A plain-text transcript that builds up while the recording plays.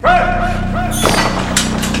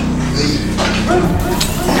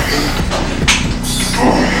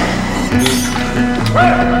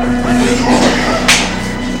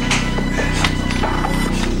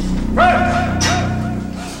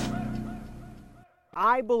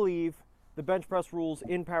I believe the bench press rules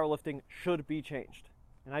in powerlifting should be changed.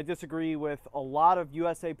 And I disagree with a lot of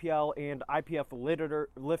USAPL and IPF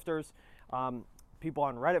lifters, people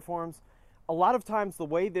on Reddit forums. A lot of times the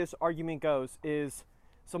way this argument goes is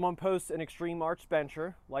someone posts an extreme arch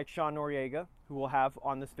bencher like Sean Noriega, who we'll have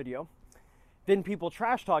on this video. Then people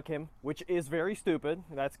trash talk him, which is very stupid.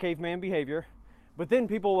 That's caveman behavior. But then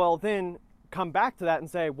people will then come back to that and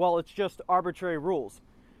say, well, it's just arbitrary rules.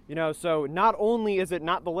 You know, so not only is it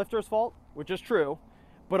not the lifter's fault, which is true,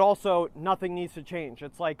 but also nothing needs to change.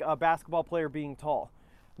 It's like a basketball player being tall.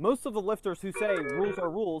 Most of the lifters who say rules are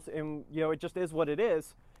rules and, you know, it just is what it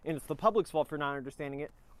is, and it's the public's fault for not understanding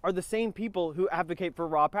it, are the same people who advocate for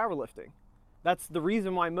raw powerlifting. That's the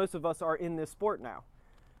reason why most of us are in this sport now.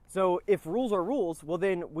 So if rules are rules, well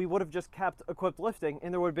then we would have just kept equipped lifting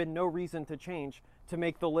and there would have been no reason to change to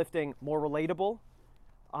make the lifting more relatable,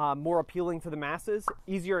 more appealing to the masses,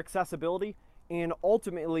 easier accessibility, and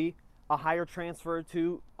ultimately a higher transfer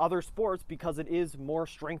to other sports because it is more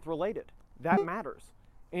strength related. That matters.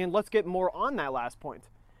 And let's get more on that last point.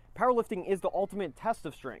 Powerlifting is the ultimate test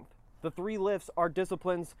of strength. The 3 lifts are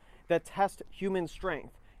disciplines that test human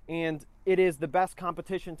strength, and it is the best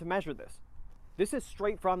competition to measure this. This is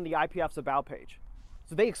straight from the IPF's About page.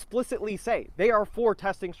 So they explicitly say they are for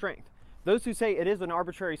testing strength. Those who say it is an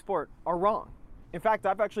arbitrary sport are wrong. In fact,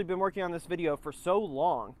 I've actually been working on this video for so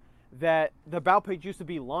long that the About page used to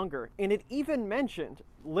be longer, and it even mentioned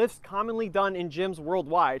lifts commonly done in gyms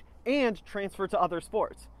worldwide and transfer to other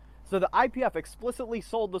sports. So the IPF explicitly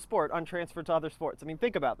sold the sport on transfer to other sports. I mean,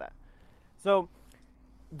 think about that. So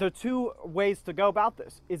the 2 ways to go about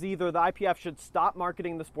this is either the IPF should stop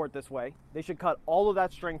marketing the sport this way, they should cut all of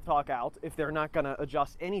that strength talk out if they're not going to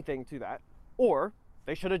adjust anything to that, or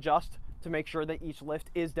they should adjust to make sure that each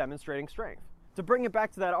lift is demonstrating strength. To bring it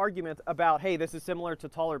back to that argument about, hey, this is similar to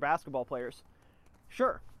taller basketball players,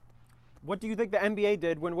 sure. What do you think the NBA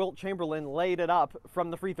did when Wilt Chamberlain laid it up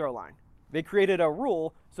from the free throw line? They created a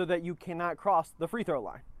rule so that you cannot cross the free throw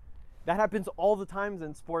line. That happens all the times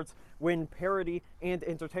in sports when parity and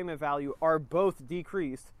entertainment value are both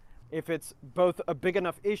decreased. If it's both a big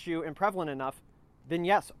enough issue and prevalent enough, then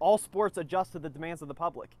yes, all sports adjust to the demands of the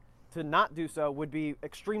public. To not do so would be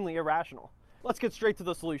extremely irrational. Let's get straight to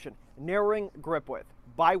the solution. Narrowing grip width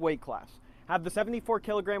by weight class. Have the 74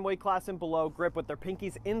 kilogram weight class and below grip with their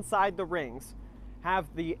pinkies inside the rings. Have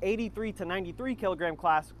the 83 to 93 kilogram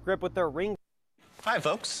class grip with their ring. Hi,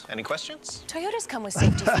 folks. Any questions? Toyotas come with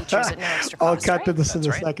safety features at no extra I'll cost, cut right? to this in a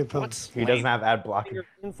That's right. second, folks. He doesn't have ad blocking.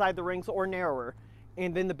 Inside the rings or narrower,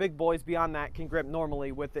 and then the big boys beyond that can grip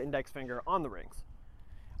normally with the index finger on the rings.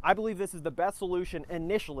 I believe this is the best solution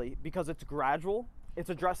initially because it's gradual.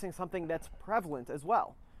 It's addressing something that's prevalent as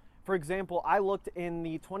well. For example, I looked in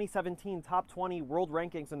the 2017 top 20 world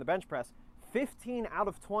rankings in the bench press. 15 out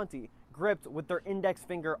of 20 gripped with their index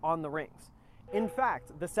finger on the rings. In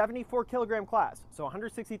fact, the 74 kilogram class, so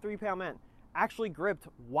 163 pound men, actually gripped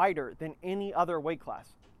wider than any other weight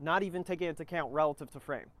class, not even taking into account relative to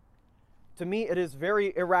frame. To me, it is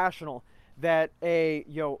very irrational that a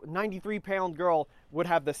 93 pound girl would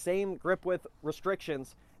have the same grip width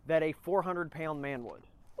restrictions that a 400 pound man would.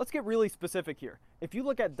 Let's get really specific here. If you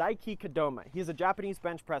look at Daiki Kadoma, he's a Japanese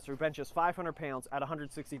bench presser who benches 500 pounds at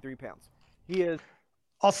 163 pounds. He is...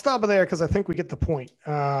 I'll stop there because I think we get the point.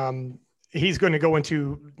 He's going to go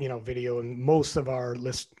into, video, and most of our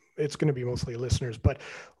list, it's going to be mostly listeners. But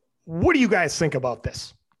what do you guys think about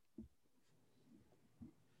this?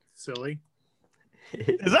 Silly.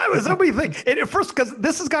 Is that what you think? And at first, because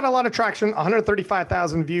this has got a lot of traction,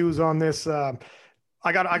 135,000 views on this.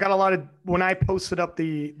 I got a lot of, when I posted up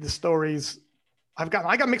the stories, I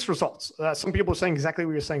got mixed results. Some people are saying exactly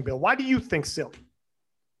what you're saying, Bill. Why do you think silly?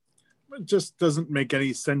 It just doesn't make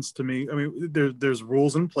any sense to me. I mean, there's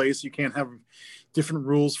rules in place. You can't have different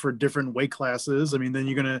rules for different weight classes. I mean, then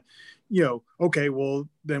you're going to, okay, well,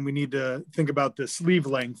 then we need to think about the sleeve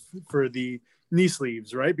length for the knee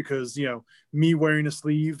sleeves, right? Because, me wearing a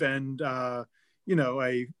sleeve and, Marissa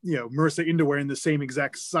Inda wearing the same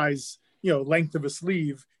exact size, length of a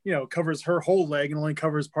sleeve, covers her whole leg and only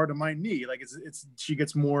covers part of my knee. Like she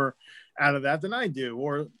gets more out of that than I do.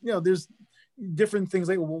 Or, there's different things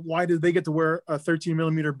like, well, why do they get to wear a 13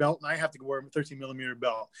 millimeter belt and I have to wear a 13 millimeter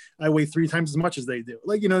belt? I weigh 3 times as much as they do.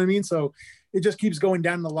 Like, you know what I mean? So it just keeps going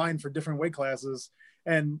down the line for different weight classes.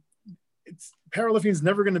 And powerlifting is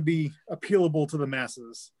never going to be appealable to the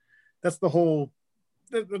masses. That's the whole,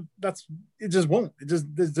 it just won't.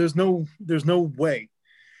 There's no way.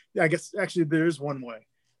 I guess actually there is one way.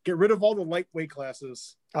 Get rid of all the lightweight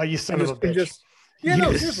classes. Oh, you son of a bitch.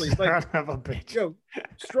 No, seriously. It's like, son of a bitch.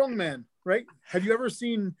 strongman, right? Have you ever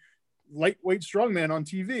seen, lightweight strongman on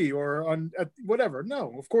TV or on whatever.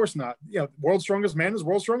 No, of course not. World's strongest man is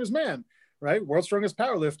world's strongest man, right? World's strongest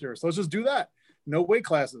power lifter. So let's just do that. No weight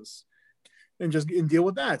classes and deal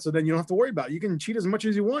with that. So then you don't have to worry about it. You can cheat as much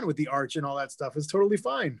as you want with the arch and all that stuff. It's totally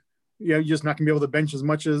fine. You're just not gonna be able to bench as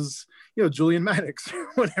much as Julian Maddox or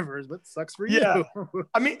whatever, but sucks for you.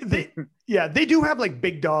 I mean, they do have like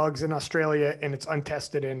big dogs in Australia, and it's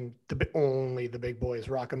untested, and only the big boys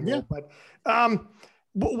rock and roll. But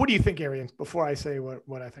what do you think, Arian? Before I say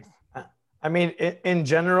what I think, I mean, in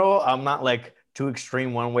general, I'm not like too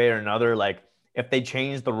extreme one way or another. Like, if they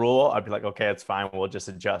change the rule, I'd be like, okay, it's fine. We'll just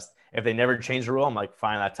adjust. If they never change the rule, I'm like,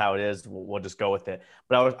 fine, that's how it is. We'll just go with it.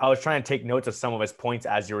 But I was trying to take notes of some of his points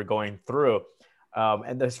as you were going through.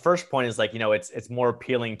 And his first point is like, it's more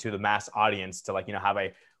appealing to the mass audience to like, have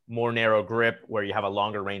a more narrow grip where you have a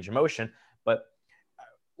longer range of motion. But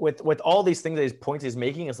with all these things that his points he's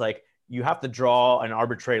making is like, you have to draw an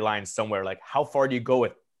arbitrary line somewhere. Like, how far do you go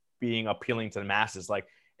with being appealing to the masses? Like,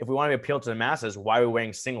 if we want to appeal to the masses, why are we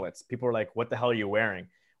wearing singlets? People are like, what the hell are you wearing?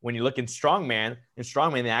 When you look in strongman,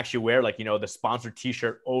 they actually wear like, the sponsored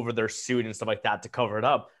t-shirt over their suit and stuff like that to cover it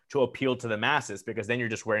up to appeal to the masses, because then you're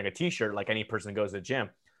just wearing a t-shirt like any person goes to the gym.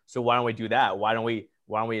 So why don't we do that? Why don't we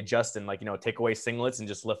adjust and like, take away singlets and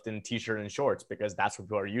just lift in t-shirt and shorts, because that's what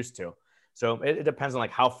people are used to. So it depends on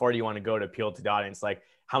like how far do you want to go to appeal to the audience? Like,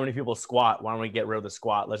 how many people squat? Why don't we get rid of the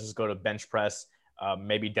squat? Let's just go to bench press,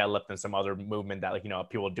 maybe deadlift and some other movement that like,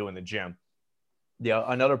 people do in the gym.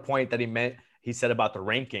 Another point that he said about the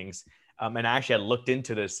rankings, and I actually had looked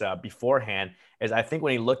into this beforehand, is I think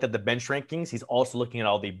when he looked at the bench rankings, he's also looking at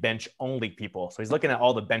all the bench only people. So he's looking at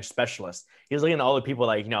all the bench specialists. He's looking at all the people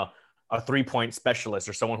like, a 3-point specialist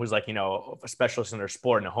or someone who's like, a specialist in their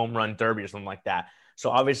sport in a home run derby or something like that. So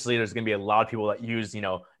obviously there's going to be a lot of people that use,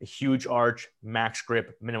 a huge arch, max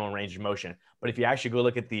grip, minimum range of motion. But if you actually go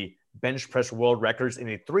look at the bench press world records in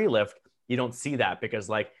a 3 lift, you don't see that, because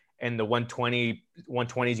like in the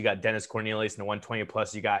 120s, you got Dennis Cornelius. In the 120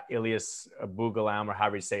 plus, you got Ilias Bugalam, or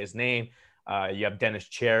however you say his name. You have Dennis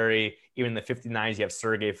Cherry. Even in the 59s, you have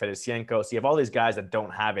Sergey Fedosienko. So you have all these guys that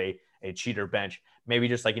don't have a cheater bench. Maybe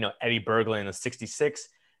just like, Eddie Berglund in the 66.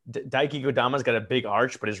 Daiki Kodama's got a big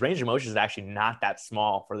arch, but his range of motion is actually not that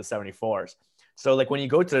small for the 74s. So like when you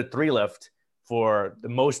go to the 3 lift for the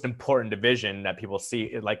most important division that people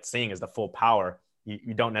like seeing is the full power,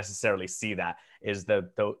 you don't necessarily see that. Is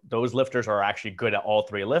those lifters are actually good at all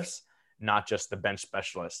 3 lifts, not just the bench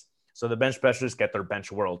specialists. So the bench specialists get their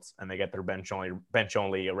bench worlds and they get their bench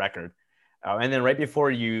only record. And then right before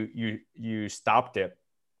you stopped it,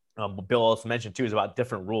 Bill also mentioned too, is about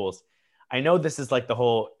different rules. I know this is like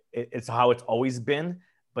it's how it's always been,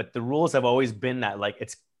 but the rules have always been that like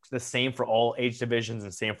it's the same for all age divisions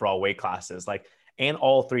and same for all weight classes, like, and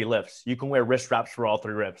all 3 lifts. You can wear wrist wraps for all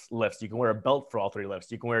 3 lifts. You can wear a belt for all 3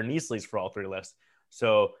 lifts. You can wear knee sleeves for all 3 lifts.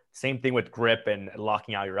 So same thing with grip and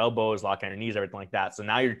locking out your elbows, locking out your knees, everything like that. So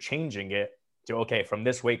now you're changing it to, okay, from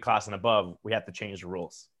this weight class and above, we have to change the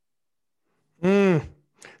rules.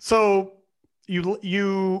 So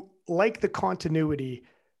you like the continuity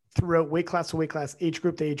throughout weight class to weight class, age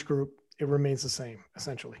group to age group, it remains the same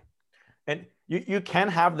essentially. And you can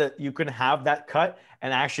have that cut.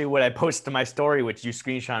 And actually what I posted to my story, which you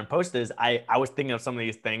screenshot and posted, is I was thinking of some of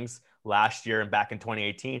these things last year and back in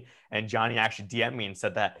 2018. And Johnny actually DM'd me and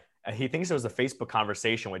said that he thinks it was a Facebook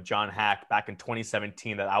conversation with John Hack back in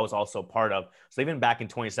 2017 that I was also part of. So even back in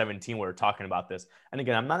 2017, we were talking about this. And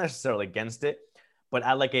again, I'm not necessarily against it, but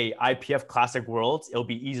at like a IPF Classic Worlds, it'll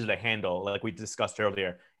be easier to handle. Like we discussed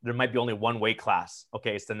earlier, there might be only one weight class.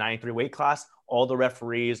 Okay, it's the 93 weight class. All the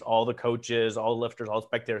referees, all the coaches, all the lifters, all the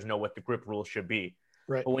spectators know what the grip rules should be.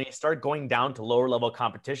 Right. But when you start going down to lower level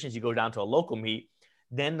competitions, you go down to a local meet,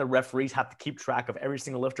 then the referees have to keep track of every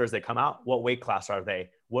single lifter as they come out. What weight class are they?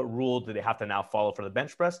 What rule do they have to now follow for the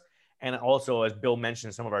bench press? And also, as Bill mentioned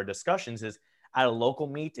in some of our discussions, is at a local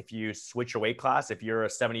meet, if you switch your weight class, if you're a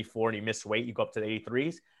 74 and you miss weight, you go up to the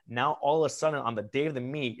 83s. Now, all of a sudden, on the day of the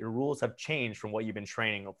meet, your rules have changed from what you've been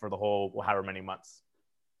training for the whole however many months.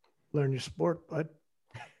 Learn your sport, bud.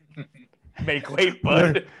 Make weight,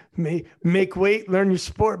 bud. Make weight, learn your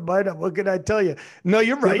sport, bud. What can I tell you? No,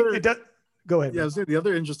 you're right. Go ahead. Yeah, so the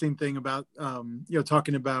other interesting thing about,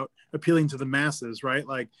 talking about appealing to the masses, right?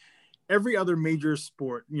 Like every other major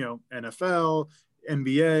sport, NFL,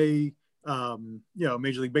 NBA,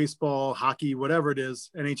 Major League Baseball, hockey, whatever it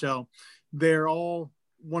is, NHL, they're all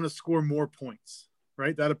want to score more points,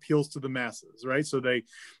 right? That appeals to the masses, right? So they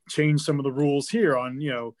change some of the rules here on,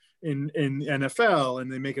 in NFL,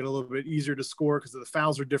 and they make it a little bit easier to score because the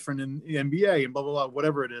fouls are different in the NBA and blah, blah, blah,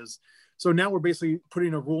 whatever it is. So now we're basically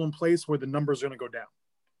putting a rule in place where the numbers are going to go down.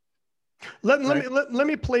 Let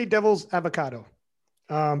me play devil's avocado,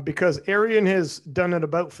 because Arian has done an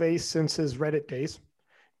about face since his Reddit days,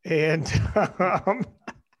 and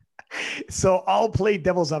so I'll play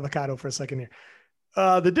devil's avocado for a second here.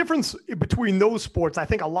 The difference between those sports, I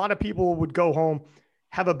think a lot of people would go home,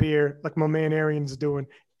 have a beer, like my man Arian's doing,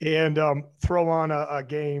 and throw on a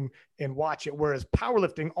game and watch it. Whereas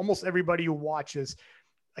powerlifting, almost everybody who watches,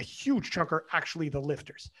 a huge chunk are actually the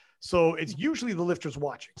lifters. So it's usually the lifters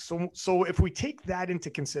watching. So if we take that into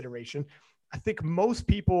consideration, I think most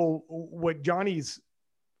people, what Johnny's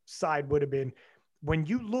side would have been, when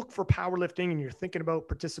you look for powerlifting and you're thinking about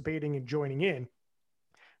participating and joining in,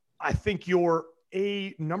 I think you're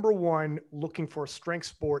number one, looking for a strength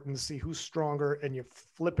sport and to see who's stronger, and you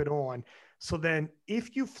flip it on. So then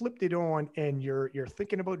if you flipped it on and you're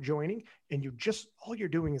thinking about joining, and all you're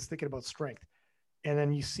doing is thinking about strength, and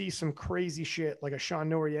then you see some crazy shit like a Sean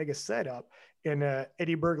Noriega setup and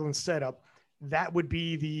Eddie Berglund setup, that would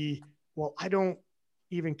be I don't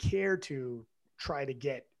even care to try to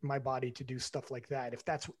get my body to do stuff like that. If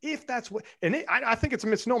that's what, I think it's a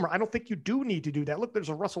misnomer. I don't think you do need to do that. Look, there's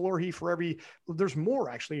a Russell Orhee there's more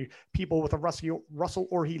actually people with a Russell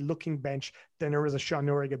Orhee looking bench than there is a Sean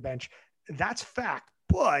Noriega bench. That's fact.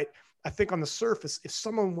 But I think on the surface, if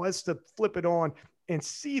someone was to flip it on and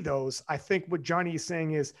see those, I think what Johnny is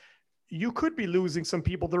saying is you could be losing some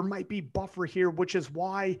people. There might be buffer here, which is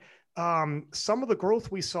why some of the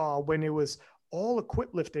growth we saw when it was all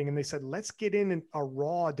equip lifting and they said, let's get in a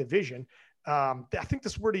raw division. I think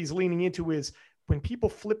this word he's leaning into is when people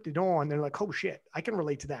flipped it on, they're like, oh shit, I can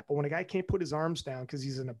relate to that. But when a guy can't put his arms down because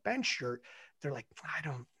he's in a bench shirt, they're like,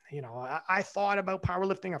 I thought about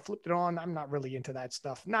powerlifting. I flipped it on. I'm not really into that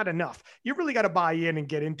stuff. Not enough. You really got to buy in and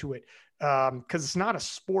get into it. Cause it's not a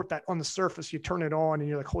sport that on the surface you turn it on and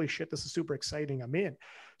you're like, holy shit, this is super exciting. I'm in.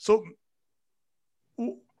 So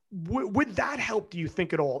would that help, do you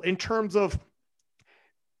think, at all in terms of,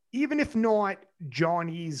 even if not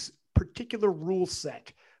Johnny's particular rule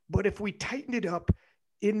set, but if we tighten it up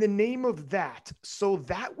in the name of that, so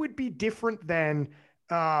that would be different than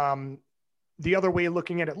the other way of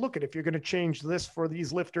looking at it. Look at, if you're going to change this for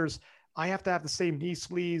these lifters, I have to have the same knee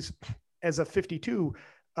sleeves as a 52.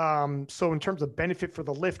 So in terms of benefit for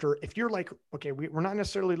the lifter, if you're like, okay, we're not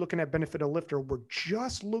necessarily looking at benefit of lifter, we're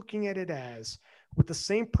just looking at it as, with the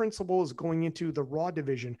same principle as going into the raw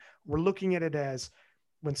division, we're looking at it as,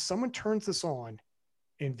 when someone turns this on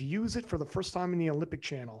and views it for the first time in the Olympic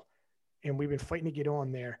channel, and we've been fighting to get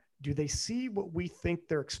on there, do they see what we think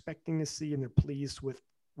they're expecting to see and they're pleased with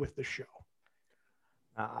the show?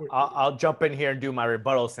 I'll jump in here and do my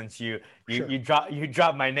rebuttal since you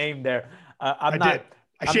dropped my name there. I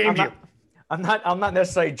shamed you. I'm not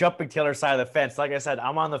necessarily jumping to the other side of the fence. Like I said,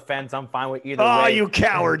 I'm on the fence. I'm fine with either way. Oh, you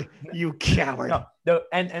coward. You coward. No,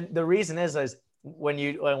 and the reason is when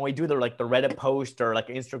we do the Reddit post or like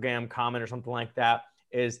Instagram comment or something like that,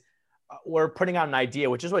 is we're putting out an idea,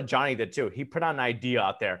 which is what Johnny did too. He put out an idea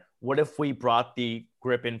out there. What if we brought the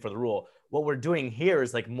grip in for the rule? What we're doing here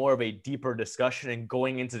is like more of a deeper discussion and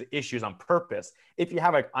going into the issues on purpose. If you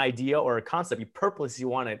have an idea or a concept, you purposely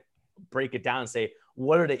want to break it down and say,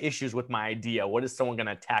 what are the issues with my idea? What is someone going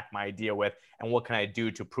to attack my idea with? And what can I do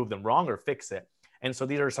to prove them wrong or fix it? And so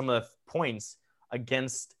these are some of the points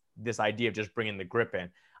against this idea of just bringing the grip in.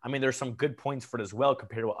 I mean, there's some good points for it as well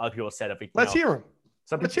compared to what other people said. Let's hear them.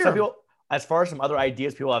 Some people, as far as some other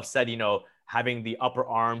ideas, people have said, having the upper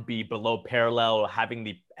arm be below parallel, or having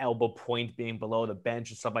the elbow point being below the bench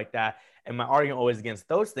and stuff like that. And my argument always against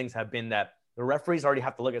those things have been that the referees already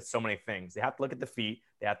have to look at so many things. They have to look at the feet.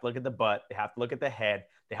 They have to look at the butt. They have to look at the head.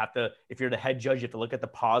 They have to, if you're the head judge, you have to look at the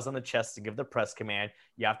pause on the chest to give the press command.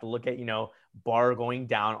 You have to look at, bar going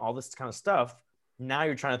down, all this kind of stuff. Now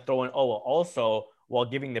you're trying to throw in, also while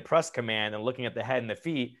giving the press command and looking at the head and the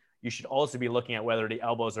feet, you should also be looking at whether the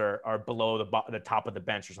elbows are below the top of the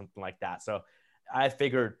bench or something like that. So I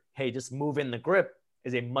figured, hey, just move in the grip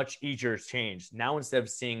is a much easier change. Now, instead of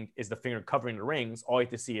seeing is the finger covering the rings, all you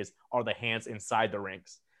have to see is, are the hands inside the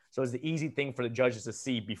rings? So it's the easy thing for the judges to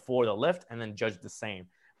see before the lift and then judge the same.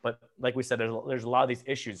 But like we said, there's a lot of these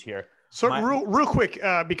issues here. So real quick,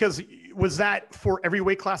 because was that for every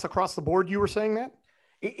weight class across the board? You were saying that?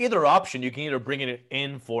 Either option, you can either bring it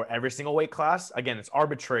in for every single weight class. Again, it's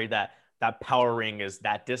arbitrary that power ring is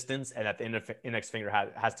that distance and that the index finger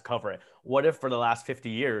has to cover it. What if for the last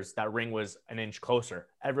 50 years, that ring was an inch closer?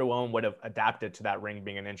 Everyone would have adapted to that ring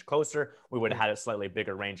being an inch closer. We would have had a slightly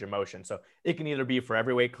bigger range of motion. So it can either be for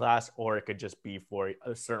every weight class, or it could just be for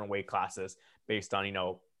certain weight classes based on,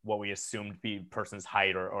 what we assumed to be person's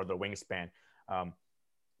height or the wingspan.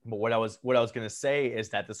 But what I was going to say is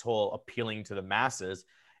that this whole appealing to the masses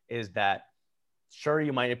is that sure,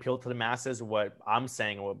 you might appeal to the masses. What I'm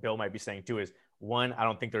saying, and what Bill might be saying too, is one, I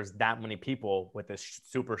don't think there's that many people with this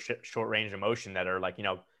super short range of motion that are like,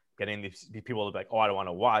 getting these people to be like, oh, I don't want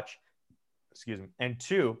to watch. Excuse me. And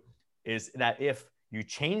two is that if you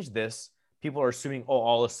change this, people are assuming, oh,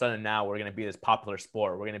 all of a sudden now we're going to be this popular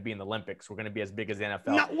sport. We're going to be in the Olympics. We're going to be as big as the NFL.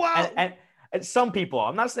 No, wow. And some people,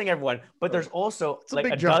 I'm not saying everyone, but there's also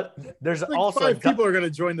there's like also five people are going to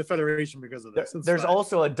join the federation because of this. There's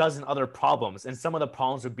also a dozen other problems. And some of the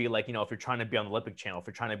problems would be like, if you're trying to be on the Olympic channel, if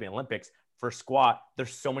you're trying to be in Olympics for squat,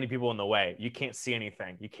 there's so many people in the way. You can't see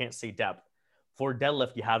anything. You can't see depth. For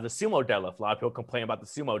deadlift, you have the sumo deadlift. A lot of people complain about the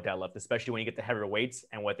sumo deadlift, especially when you get the heavier weights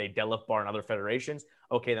and what they deadlift bar in other federations.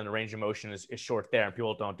 Okay, then the range of motion is short there, and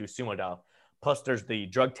people don't do sumo deadlift. Plus, there's the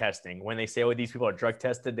drug testing. When they say, oh, these people are drug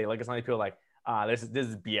tested, they look at some of these people like, this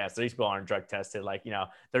is BS. These people aren't drug tested. Like,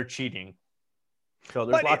 they're cheating. So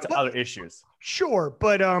there's lots of other issues. Sure.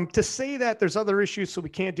 But to say that there's other issues, so we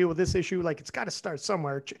can't deal with this issue, like it's got to start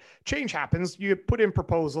somewhere. Change happens. You put in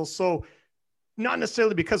proposals. So not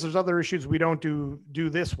necessarily because there's other issues, we don't do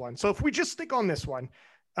this one. So if we just stick on this one,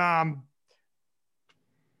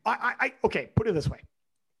 okay, put it this way.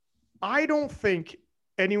 I don't think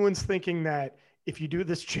anyone's thinking that if you do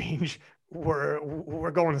this change,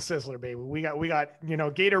 we're going to Sizzler, baby. We got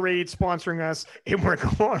Gatorade sponsoring us, and we're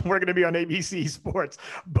going to be on ABC Sports.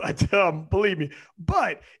 But believe me.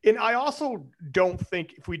 And I also don't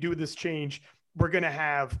think if we do this change, we're going to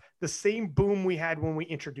have the same boom we had when we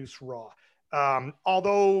introduced Raw.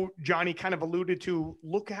 Although Johnny kind of alluded to,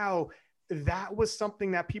 look how that was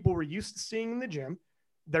something that people were used to seeing in the gym.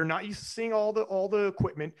 They're not used to seeing all the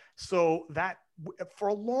equipment. So that for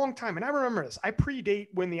a long time, and I remember this, I predate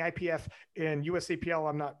when the IPF and USAPL,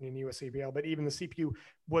 I'm not in USAPL, but even the CPU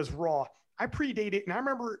was Raw. I predate it. And I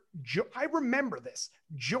remember this,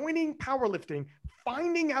 joining powerlifting,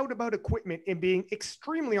 finding out about equipment and being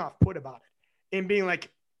extremely off put about it and being like,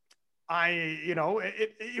 it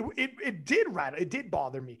did rattle. It did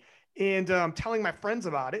bother me. And telling my friends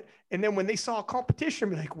about it. And then when they saw a competition,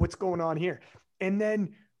 be like, what's going on here? And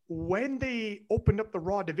then when they opened up the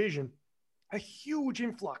Raw division, a huge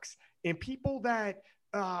influx and people that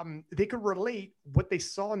they could relate what they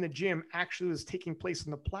saw in the gym actually was taking place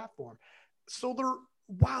on the platform. So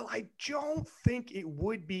while I don't think it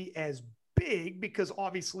would be as big because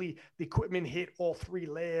obviously the equipment hit all three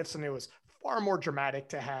lifts and it was far more dramatic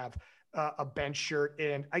to have a bench shirt.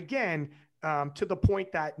 And again, to the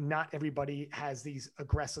point that not everybody has these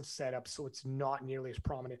aggressive setups, so it's not nearly as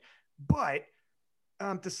prominent. But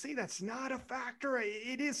to say that's not a factor,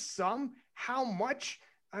 it is some. How much?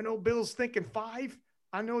 I know Bill's thinking 5.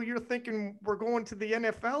 I know you're thinking we're going to the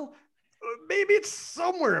NFL. Maybe it's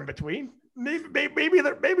somewhere in between. Maybe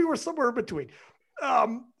we're somewhere in between.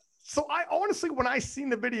 So I honestly, when I seen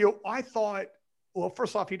the video, I thought, well,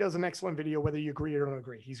 first off, he does an excellent video, whether you agree or don't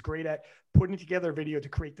agree. He's great at putting together a video to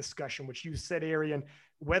create discussion, which you said, Arian,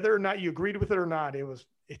 whether or not you agreed with it or not,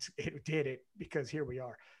 it did it because here we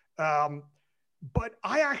are. But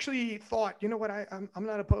I actually thought, you know what? I'm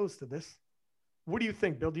not opposed to this. What do you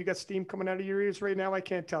think, Bill? Do you got steam coming out of your ears right now? I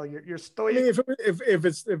can't tell. You're stoic. I mean, if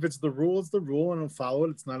it's the rule, it's the rule, and I'll follow it.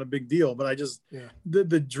 It's not a big deal. But I just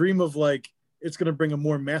the dream of like it's going to bring a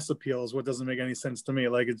more mass appeal is what doesn't make any sense to me.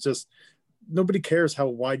 Like it's just nobody cares how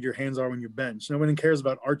wide your hands are when you bench. Nobody cares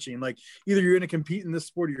about arching. Like either you're going to compete in this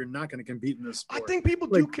sport or you're not going to compete in this sport. I think people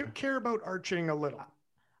do care about arching a little.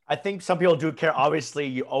 I think some people do care. Obviously,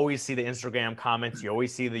 you always see the Instagram comments. You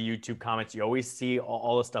always see the YouTube comments. You always see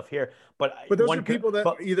all the stuff here. But those are people that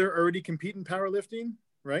either already compete in powerlifting,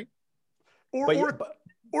 right? Or it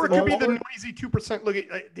could be the noisy 2%. Look,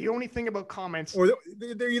 the only thing about comments. Or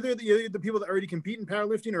they're either the people that already compete in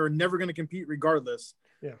powerlifting or are never going to compete regardless.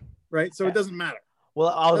 Yeah. Right? So it doesn't matter. Well,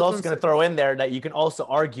 I was also going to throw in there that you can also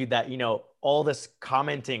argue that, all this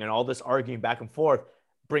commenting and all this arguing back and forth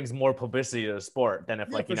brings more publicity to the sport than if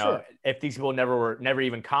if these people never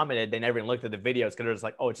even commented, they never even looked at the videos because they're just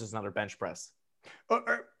like, oh, it's just another bench press.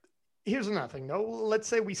 Here's another thing though. Let's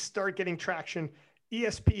say we start getting traction.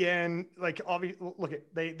 ESPN, look at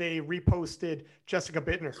they reposted Jessica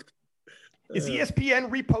Bittner. Is ESPN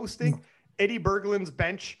reposting Eddie Berglund's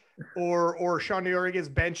bench or Sean Noriga's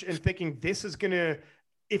bench and thinking this is gonna,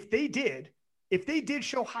 if they did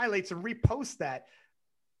show highlights and repost that,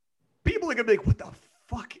 people are gonna be like, what the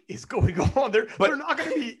fuck is going on? They're not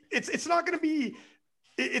going to be, it's not going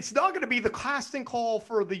to be the casting call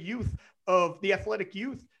for the youth of the athletic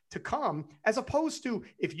youth to come, as opposed to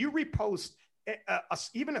if you repost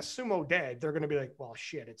even a sumo dead, they're going to be like, well,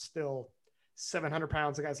 shit, it's still 700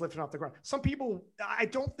 pounds. The guy's lifting off the ground. Some people, I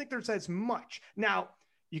don't think there's as much. Now,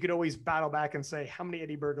 you could always battle back and say, how many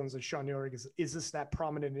Eddie Berglunds and Sean Noriega is this that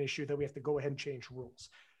prominent an issue that we have to go ahead and change rules?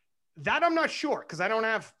 That I'm not sure, because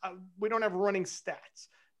we don't have running stats.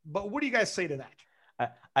 But what do you guys say to that?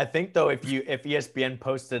 I think though, if ESPN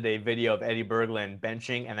posted a video of Eddie Berglund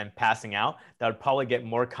benching and then passing out, that would probably get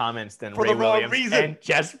more comments than For Ray the wrong Williams reason. and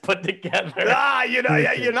Jess put together. You're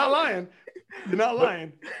not lying. You're not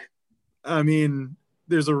lying. I mean,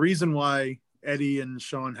 there's a reason why Eddie and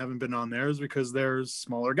Sean haven't been on there, is because they're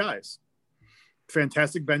smaller guys,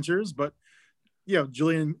 fantastic benchers, but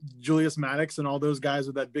Julius Maddox and all those guys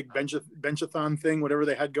with that big benchathon thing, whatever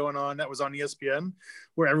they had going on, that was on ESPN,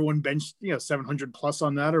 where everyone benched 700 plus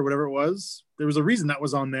on that or whatever it was. There was a reason that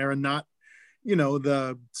was on there and not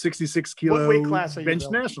the 66 kilo What weight class are you, bench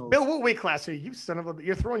Bill? nationals. Bill, what weight class are you? You son of a,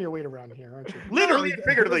 you're throwing your weight around here, aren't you? Literally and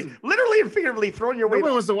figuratively throwing your weight.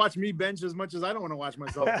 Nobody wants to watch me bench as much as I don't want to watch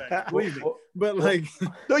myself bench. Believe me. But like,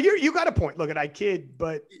 no, you got a point. Look, I kid,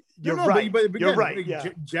 but you're right. But you're again, right. Yeah.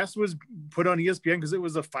 Jess was put on ESPN because it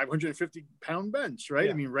was a 550-pound bench, right?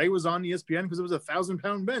 Yeah. I mean, Ray was on ESPN because it was a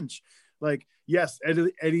 1,000-pound bench. Like, yes,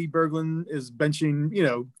 Eddie Berglund is benching,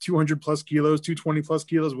 200 plus kilos, 220 plus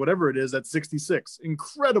kilos, whatever it is, at 66.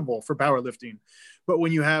 Incredible for powerlifting. But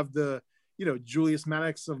when you have the, Julius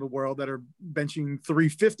Maddox of the world that are benching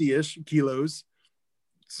 350-ish kilos,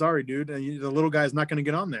 sorry, dude, the little guy's not going to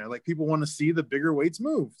get on there. Like, people want to see the bigger weights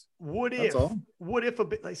moved. What if a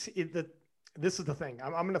bit like this is the thing.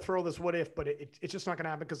 I'm going to throw this what if, but it's just not going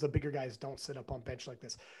to happen because the bigger guys don't sit up on bench like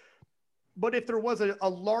this. But if there was a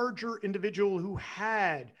larger individual who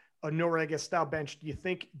had a Noriega style bench, do you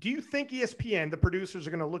think ESPN, the producers,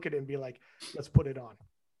 are going to look at it and be like, let's put it on?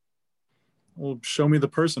 Well, show me the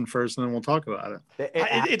person first, and then we'll talk about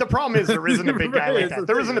it. The problem is there isn't a big guy like that.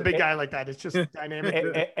 There isn't a big guy like that. It's just dynamic.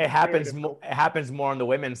 It happens more on the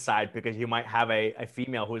women's side, because you might have a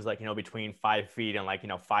female who's like, between 5 feet and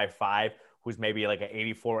 5'5", who's maybe like an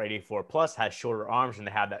 84 plus, has shorter arms, and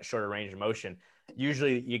they have that shorter range of motion.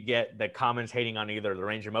 Usually you get the comments hating on either the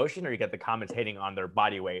range of motion, or you get the comments hating on their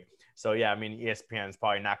body weight. So yeah, I mean, ESPN is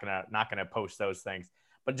probably not gonna post those things.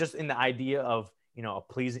 But just in the idea of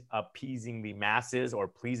appeasing the masses, or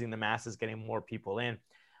pleasing the masses, getting more people in,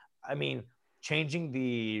 I mean, changing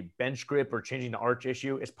the bench grip or changing the arch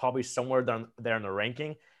issue is probably somewhere down there in the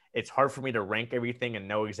ranking. It's hard for me to rank everything and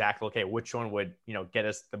know exactly, okay, which one would get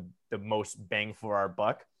us the most bang for our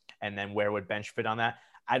buck, and then where would bench fit on that.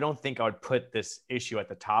 I don't think I would put this issue at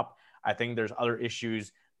the top. I think there's other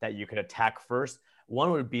issues that you could attack first.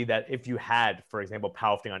 One would be that if you had, for example,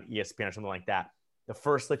 powerlifting on ESPN or something like that, the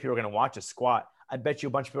first lift you were going to watch is squat. I bet you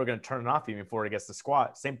a bunch of people are going to turn it off even before it gets to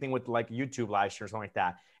squat. Same thing with like YouTube live stream or something like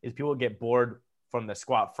that, is people get bored from the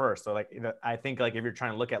squat first. So like, I think like if you're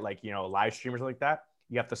trying to look at live streamers like that,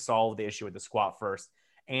 you have to solve the issue with the squat first.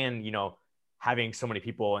 And, having so many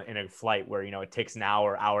people in a flight where, it takes an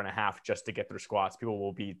hour and a half just to get through squats, people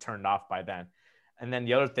will be turned off by then. And then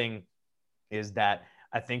the other thing is that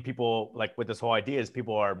I think people, like with this whole idea, is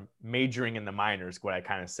people are majoring in the minors. What I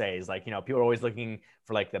kind of say is like, people are always looking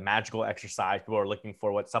for like the magical exercise. People are looking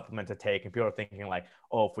for what supplement to take. And people are thinking like,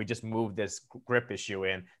 oh, if we just move this grip issue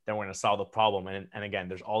in, then we're going to solve the problem. And again,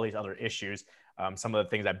 there's all these other issues. Some of the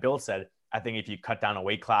things that Bill said, I think if you cut down the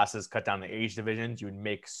weight classes, cut down the age divisions, you would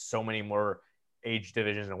make so many more age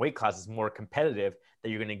divisions and weight classes more competitive, that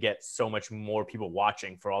you're going to get so much more people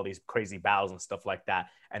watching for all these crazy battles and stuff like that.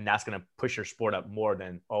 And that's going to push your sport up more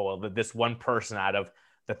than, this one person out of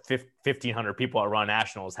the 1,500 people at Raw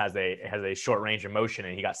Nationals has a short range of motion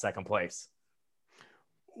and he got second place.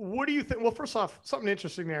 What do you think? Well, first off, something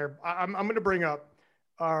interesting there. I'm going to bring up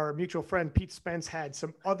our mutual friend Pete Spence had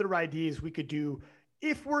some other ideas we could do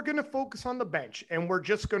if we're going to focus on the bench, and we're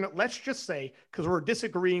just going to, let's just say, because we're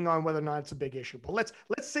disagreeing on whether or not it's a big issue, but let's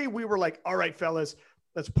say we were like, all right, fellas,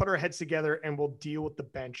 let's put our heads together and we'll deal with the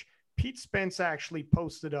bench. Pete Spence actually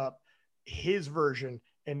posted up his version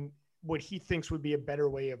and what he thinks would be a better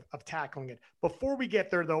way of tackling it. Before we get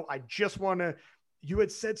there, though, I just want to, you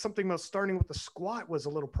had said something about starting with the squat was a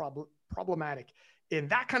little problematic. And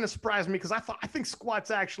that kind of surprised me, because I think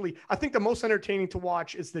squats actually, I think the most entertaining to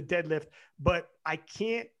watch is the deadlift, but I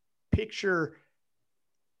can't picture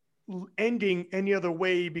ending any other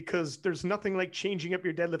way, because there's nothing like changing up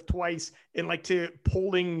your deadlift twice and like to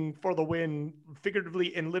pulling for the win,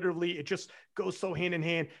 figuratively and literally. It just goes so hand in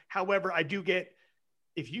hand. However, I do get,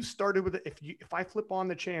 if you started with it, if I flip on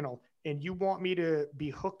the channel and you want me to be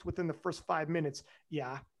hooked within the first 5 minutes,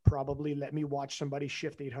 yeah, probably let me watch somebody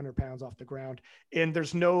shift 800 pounds off the ground. And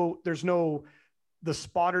the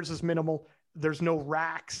spotters is minimal. There's no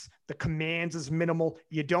racks. The commands is minimal.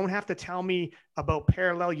 You don't have to tell me about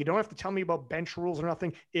parallel. You don't have to tell me about bench rules or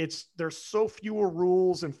nothing. There's so fewer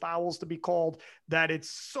rules and fouls to be called that it's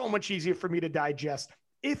so much easier for me to digest.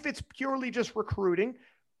 If it's purely just recruiting,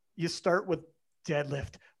 you start with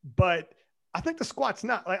deadlift. But I think the squat's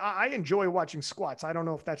not. Like, I enjoy watching squats. I don't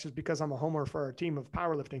know if that's just because I'm a homer for our team of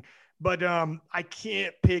powerlifting, but I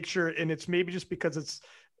can't picture, and it's maybe just because it's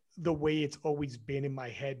the way it's always been in my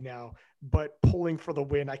head now, but pulling for the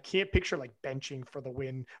win. I can't picture like benching for the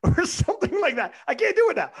win or something like that. I can't do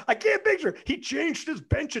it now. I can't picture. He changed his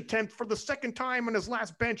bench attempt for the second time on his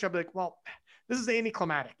last bench. I'm like, well, this is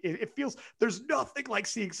anticlimactic. It feels, there's nothing like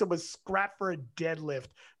seeing someone scrap for a deadlift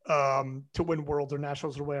to win worlds or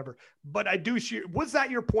nationals or whatever. But I do see, was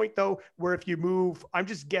that your point though, where if you move, I'm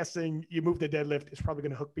just guessing you move the deadlift, it's probably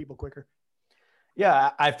going to hook people quicker?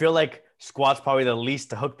 Yeah, I feel like squat's probably the least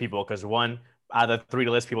to hook people because one, out of the three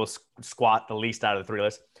list, people squat the least out of the three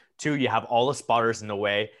lists. Two, you have all the spotters in the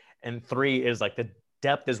way. And three is like the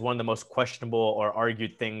depth is one of the most questionable or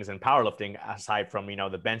argued things in powerlifting, aside from,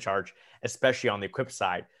 the bench arch, especially on the equipped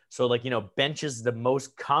side. So like, bench is the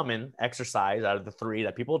most common exercise out of the three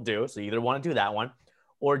that people do. So you either want to do that one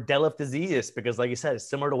or deadlift is the easiest because like you said, it's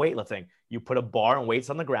similar to weightlifting. You put a bar and weights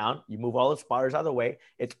on the ground, you move all the spotters out of the way.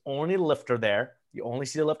 It's only the lifter there. You only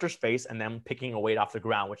see the lifter's face and them picking a weight off the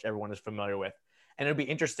ground, which everyone is familiar with. And it'll be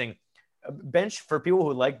interesting. Bench, for people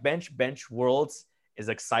who like bench worlds is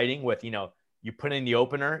exciting with, you put in the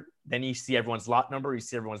opener, then you see everyone's lot number, you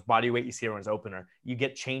see everyone's body weight, you see everyone's opener. You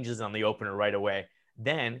get changes on the opener right away.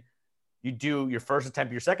 Then you do your first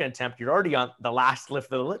attempt, your second attempt, you're already on the last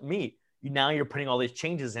lift of the meet. Now you're putting all these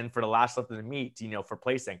changes in for the last lift of the meet, for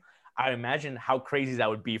placing. I imagine how crazy that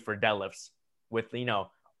would be for deadlifts with,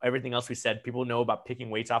 everything else we said. People know about picking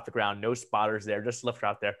weights off the ground, no spotters there, just lifter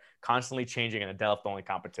out there, constantly changing in a deadlift only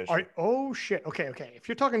competition. All right. Oh shit. Okay. If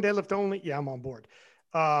you're talking deadlift only, yeah, I'm on board.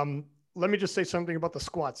 Let me just say something about the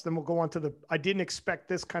squats. Then we'll go on to I didn't expect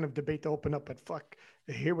this kind of debate to open up, but fuck,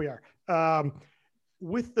 here we are.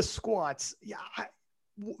 With the squats, yeah,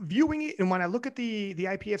 viewing it, and when I look at the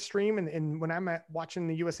IPF stream and when I'm watching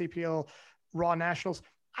the USAPL Raw Nationals,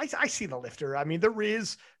 I see the lifter. I mean, there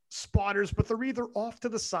is spotters, but they're either off to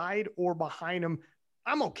the side or behind them.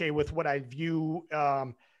 I'm okay with what I view.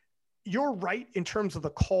 You're right in terms of the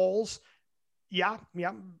calls. Yeah.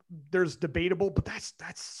 There's debatable, but that's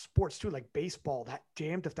sports too, like baseball. That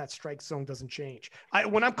damned if that strike zone doesn't change.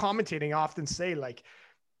 When I'm commentating, I often say like,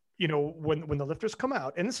 when the lifters come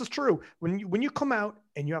out, and this is true, when you come out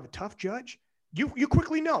and you have a tough judge, you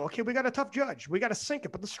quickly know, okay, we got a tough judge. We got to sink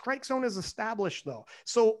it, but the strike zone is established though.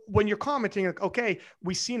 So when you're commenting, like, okay,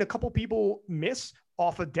 we've seen a couple people miss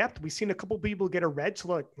off of depth. We've seen a couple people get a red. So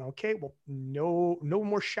like, okay, well, no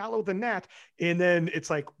more shallow than that. And then it's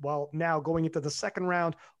like, well, now going into the second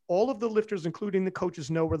round, all of the lifters, including the coaches,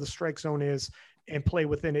 know where the strike zone is and play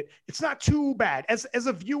within it. It's not too bad as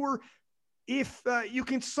a viewer. If you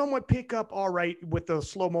can somewhat pick up, all right, with the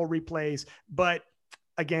slow-mo replays, but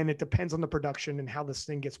again, it depends on the production and how this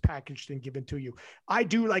thing gets packaged and given to you. I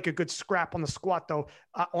do like a good scrap on the squat, though.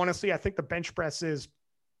 Honestly, I think the bench press is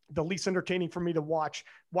the least entertaining for me to watch.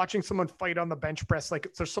 Watching someone fight on the bench press,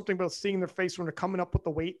 like there's something about seeing their face when they're coming up with the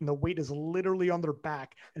weight and the weight is literally on their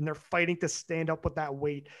back and they're fighting to stand up with that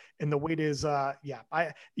weight. And the weight is,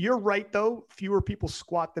 you're right though. Fewer people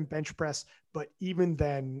squat than bench press, but even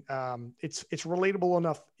then it's relatable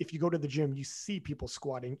enough. If you go to the gym, you see people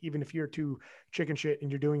squatting, even if you're too chicken shit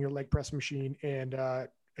and you're doing your leg press machine and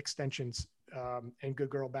extensions and good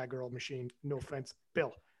girl, bad girl machine. No offense,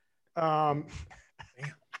 Bill.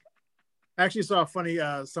 I actually saw a funny,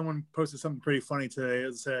 someone posted something pretty funny today.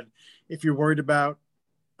 It said, if you're worried about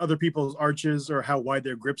other people's arches or how wide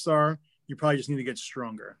their grips are, you probably just need to get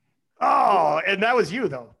stronger. Oh, and that was you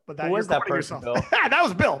though. But that was that person, Bill? That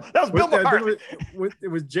was Bill. That was Bill McCarthy. It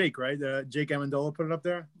was Jake, right? Jake Amendola put it up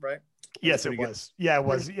there, right? Yes, it was. Yeah, it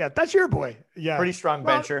was. Yeah, that's your boy. Yeah, pretty strong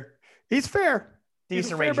bencher. He's fair.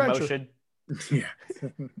 Decent range of motion. Yeah.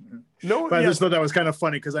 But I just thought that was kind of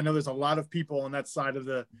funny because I know there's a lot of people on that side of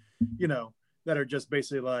the, that are just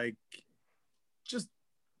basically like, just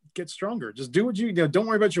get stronger. Just do what don't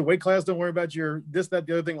worry about your weight class. Don't worry about your this, that,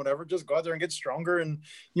 the other thing, whatever. Just go out there and get stronger. And,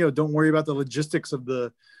 don't worry about the logistics of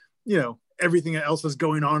the, everything else that's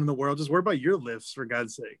going on in the world. Just worry about your lifts for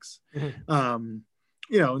God's sakes. And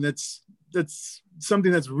that's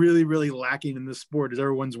something that's really, really lacking in this sport is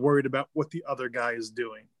everyone's worried about what the other guy is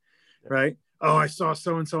doing. Right. Oh, I saw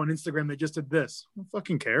so-and-so on Instagram. They just did this. I don't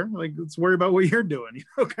fucking care. Like, let's worry about what you're doing,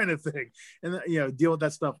 kind of thing. And, deal with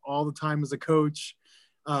that stuff all the time as a coach.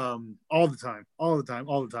 all the time,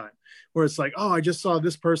 where it's like, oh, I just saw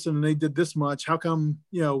this person and they did this much. How come,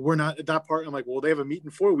 we're not at that part? I'm like, well, they have a meet in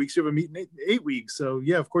 4 weeks. You have a meet in 8 weeks. So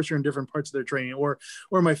yeah, of course you're in different parts of their training. Or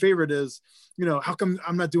my favorite is, how come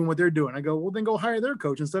I'm not doing what they're doing? I go, well, then go hire their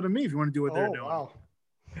coach instead of me if you want to do what they're doing. Wow.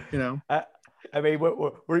 I mean,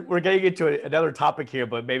 we're getting into another topic here,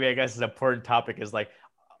 but maybe I guess an important topic is like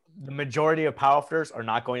the majority of powerlifters are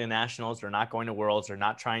not going to nationals. They're not going to worlds. They're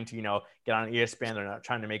not trying to, get on ESPN. They're not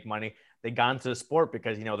trying to make money. They got into the sport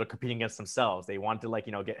because, they're competing against themselves. They want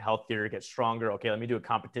to get healthier, get stronger. Okay, let me do a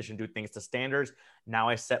competition, do things to standards. Now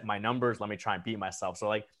I set my numbers. Let me try and beat myself. So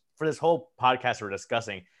like for this whole podcast we're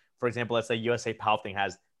discussing, for example, let's say USA Powerlifting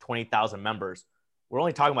has 20,000 members. We're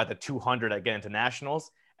only talking about the 200 that get into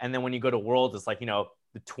nationals. And then when you go to worlds, it's like,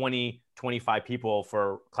 the 20, 25 people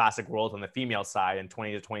for classic worlds on the female side and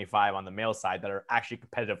 20 to 25 on the male side that are actually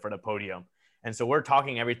competitive for the podium. And so we're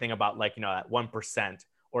talking everything about like, that 1%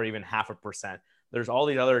 or even 0.5%. There's all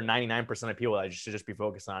these other 99% of people that you should just be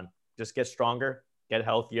focused on. Just get stronger, get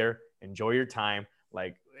healthier, enjoy your time,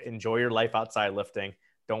 like enjoy your life outside lifting.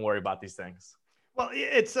 Don't worry about these things. Well,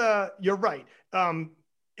 it's you're right.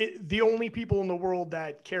 The only people in the world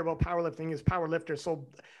that care about powerlifting is powerlifters. So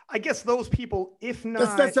I guess those people, if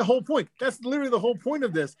not, that's the whole point. That's literally the whole point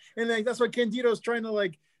of this. And like, that's what Candido's trying to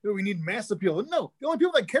like, we need mass appeal. No, the only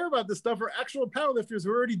people that care about this stuff are actual powerlifters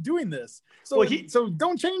who are already doing this. So, so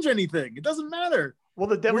don't change anything. It doesn't matter. Well,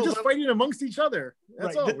 we're just fighting amongst each other.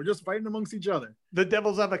 That's right. all. We're just fighting amongst each other. The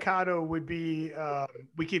devil's avocado would be,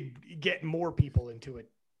 we could get more people into it.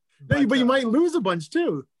 But you might lose a bunch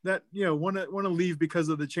too that want to leave because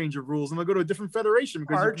of the change of rules, and they'll go to a different federation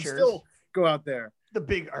because you can still go out there. The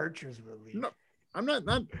big archers will leave. No, I'm not.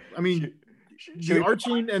 I mean, the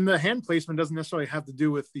arching and the hand placement doesn't necessarily have to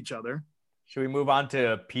do with each other. Should we move on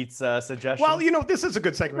to Pete's suggestion? Well, this is a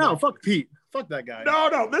good segment. No, fuck Pete. Fuck that guy.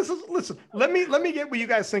 No. Listen. Let me get what you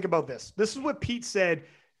guys think about this. This is what Pete said.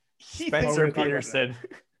 Spencer Peterson.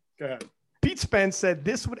 Go ahead. Pete Spence said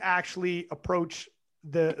this would actually approach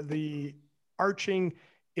the arching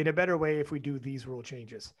in a better way if we do these rule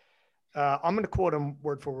changes. I'm going to quote him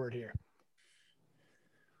word for word here.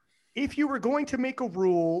 If you were going to make a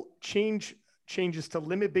rule changes to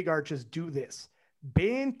limit big arches, do this: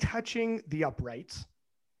 ban touching the uprights,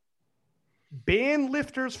 ban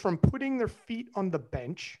lifters from putting their feet on the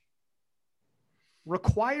bench,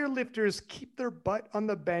 require lifters keep their butt on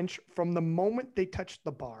the bench from the moment they touch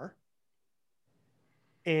the bar,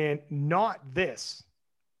 and not this: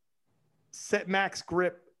 set max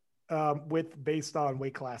grip width based on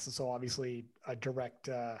weight classes. So obviously a direct,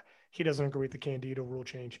 he doesn't agree with the Candido rule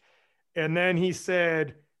change. And then he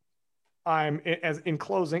said, in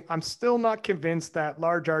closing, I'm still not convinced that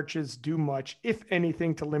large arches do much, if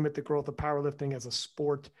anything, to limit the growth of powerlifting as a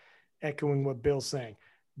sport, echoing what Bill's saying.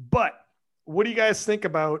 But what do you guys think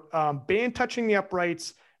about ban touching the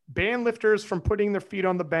uprights, ban lifters from putting their feet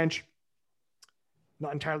on the bench?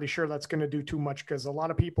 Not entirely sure that's going to do too much because a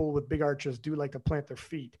lot of people with big arches do like to plant their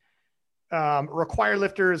feet. Require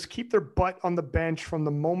lifters keep their butt on the bench from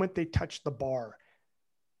the moment they touch the bar.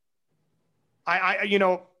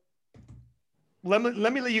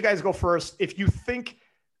 Let me let you guys go first. If you think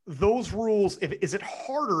those rules, is it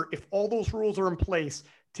harder if all those rules are in place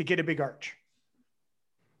to get a big arch?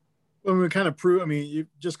 Well, we kind of prove. I mean, you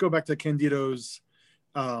just go back to Candido's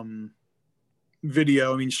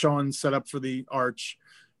video. I mean, Sean's set up for the arch.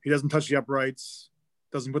 He doesn't touch the uprights,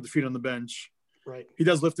 doesn't put the feet on the bench. Right. He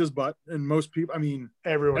does lift his butt, and most people, I mean,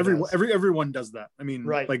 everyone does that. I mean,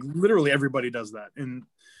 right. Like literally everybody does that in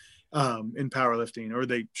powerlifting, or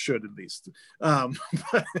they should at least. That's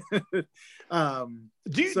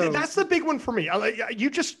the big one for me. You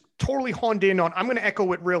just totally honed in on. I'm going to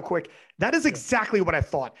echo it real quick. That is exactly what I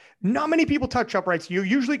thought. Not many people touch uprights. You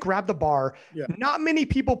usually grab the bar. Yeah. Not many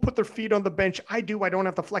people put their feet on the bench. I do. I don't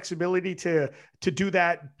have the flexibility to do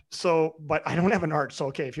that. So, but I don't have an arch. So,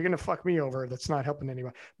 okay, if you're going to fuck me over, that's not helping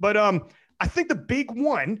anyone. But I think the big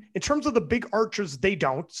one in terms of the big archers, they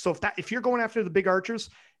don't. So if you're going after the big archers,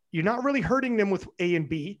 you're not really hurting them with A and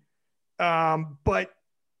B. But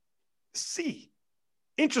C,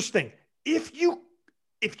 interesting. If you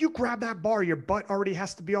grab that bar, your butt already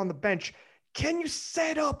has to be on the bench. Can you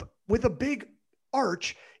set up with a big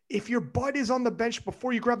arch? If your butt is on the bench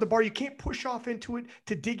before you grab the bar, you can't push off into it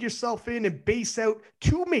to dig yourself in and base out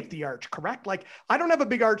to make the arch, correct? Like, I don't have a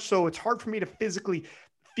big arch, so it's hard for me to physically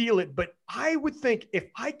feel it. But I would think if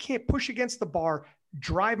I can't push against the bar,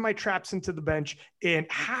 drive my traps into the bench, and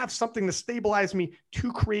have something to stabilize me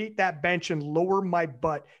to create that bench and lower my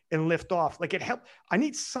butt and lift off, like it helped. I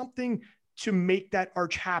need something to make that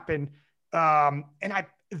arch happen.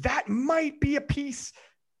 That might be a piece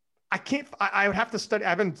I can't. I would have to study. I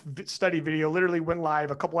haven't studied video. Literally went live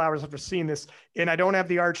a couple hours after seeing this, and I don't have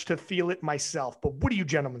the arch to feel it myself. But what do you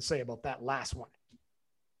gentlemen say about that last one?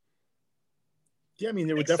 Yeah, I mean,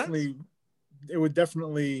 it would Makes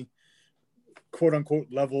definitely, quote unquote,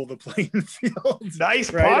 level the playing field.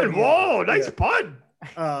 Nice right? pun. I mean, Whoa, nice yeah.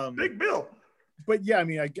 pun. Big Bill. But yeah, I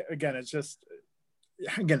mean, again, it's just,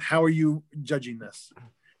 again, how are you judging this?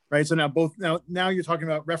 Right. So now you're talking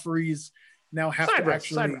about referees now have Side to refs,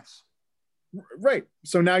 actually, side refs. right.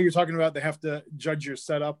 So now you're talking about they have to judge your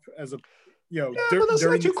setup as a, Yeah, but that's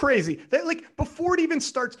not too crazy. That, like, before it even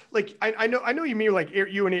starts, like I know you mean, like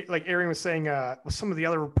you and like Arian was saying with some of the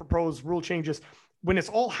other proposed rule changes, when it's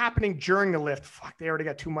all happening during the lift, fuck, they already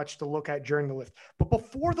got too much to look at during the lift. But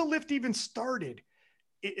before the lift even started,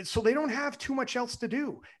 so they don't have too much else to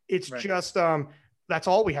do. It's right. just that's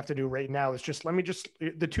all we have to do right now is just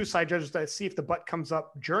the two side judges that see if the butt comes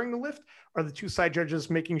up during the lift, or the two side judges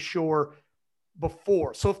making sure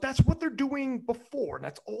before. So if that's what they're doing before, and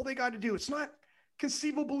that's all they got to do, it's not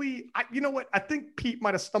conceivably. You know what? I think Pete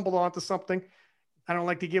might have stumbled onto something. I don't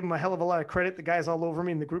like to give him a hell of a lot of credit. The guy's all over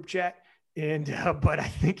me in the group chat, and but I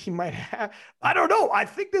think he might have. I don't know. I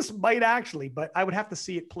think this might actually, but I would have to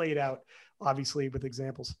see it played out, obviously, with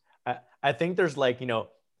examples. I think there's, like,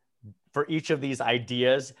 for each of these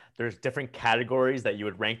ideas, there's different categories that you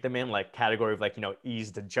would rank them in, like category of, like,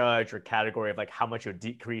 ease to judge, or category of, like, how much you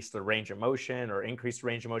decrease the range of motion or increase the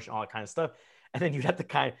range of motion, all that kind of stuff. And then you'd have to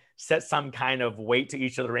kind of set some kind of weight to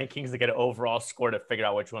each of the rankings to get an overall score to figure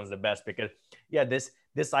out which one's the best. Because yeah,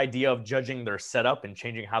 this idea of judging their setup and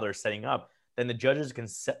changing how they're setting up, then the judges can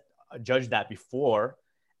judge that before.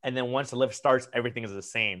 And then once the lift starts, everything is the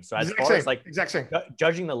same. So as far as, like, exact same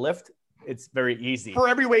judging the lift, it's very easy for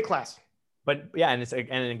every weight class. But yeah, and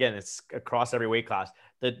again, it's across every weight class.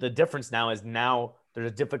 The difference now is there's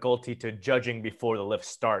a difficulty to judging before the lift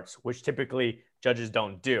starts, which typically judges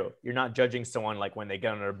don't do. You're not judging someone, like, when they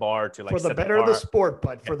get on their bar to, like, for the set better of the sport,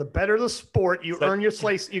 bud. Yeah. For the better of the sport, you earn your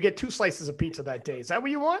slice. You get 2 slices of pizza that day. Is that what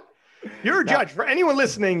you want? You're a judge. For anyone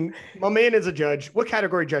listening, my man is a judge. What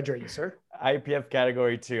category judge are you, sir? IPF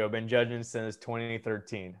category 2. I've been judging since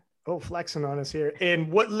 2013. Oh, flexing on us here.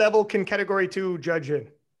 And what level can category 2 judge in?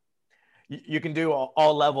 You can do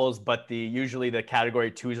all levels, but usually the category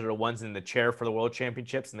 2s are the ones in the chair for the world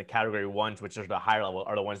championships, and the category 1s, which are the higher level,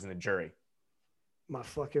 are the ones in the jury. My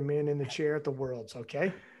fucking man in the chair at the Worlds.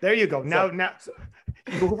 Okay, there you go. Now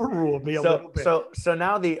you overruled me a little bit. So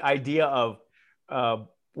now the idea of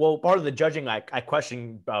part of the judging, I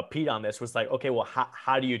questioned Pete on this, was like, okay, well,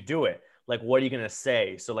 how do you do it? Like, what are you gonna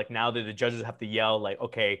say? So, like, now that the judges have to yell, like,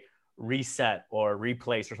 okay, reset or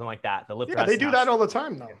replace or something like that. The lifter, they do that all the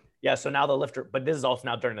time though. Yeah, so now the lifter, but this is also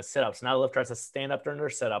now during the sit-up. So now the lifter has to stand up during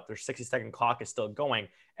their sit-up. Their 60-second clock is still going,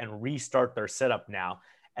 and restart their sit-up now.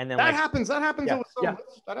 And then that happens. That happens. Yeah,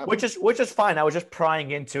 which is fine. I was just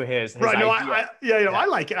prying into his right. No, idea. I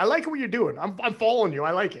like it. I like what you're doing. I'm following you.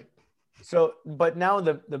 I like it. So, but now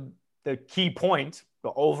the key point,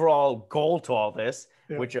 the overall goal to all this,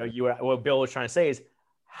 which what Bill was trying to say, is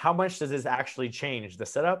how much does this actually change the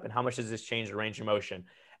setup, and how much does this change the range of motion?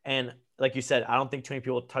 And like you said, I don't think too many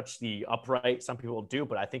people touch the upright. Some people do,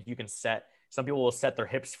 but I think you can some people will set their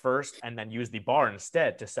hips first and then use the bar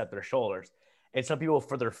instead to set their shoulders. And some people,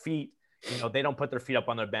 for their feet, they don't put their feet up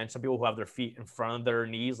on their bench. Some people who have their feet in front of their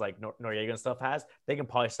knees, like Noriega and stuff has, they can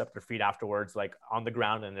probably step their feet afterwards, like on the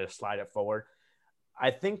ground, and just slide it forward. I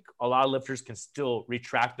think a lot of lifters can still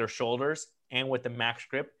retract their shoulders, and with the max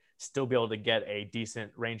grip, still be able to get a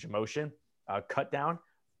decent range of motion cut down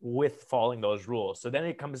with following those rules. So then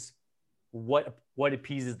it comes what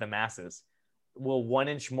appeases the masses. Will 1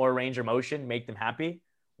 inch more range of motion make them happy?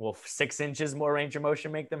 Will 6 inches more range of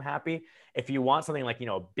motion make them happy? If you want something like,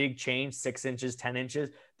 a big change, 6 inches, 10 inches,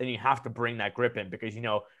 then you have to bring that grip in, because,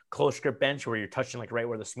 close grip bench where you're touching, like, right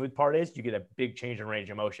where the smooth part is, you get a big change in range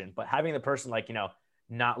of motion. But having the person, like,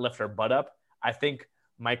 not lift their butt up, I think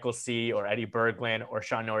Michael C. or Eddie Berglund or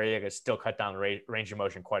Sean Noriega still cut down the range of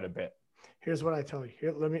motion quite a bit. Here's what I tell you.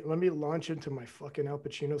 Here, let me launch into my fucking Al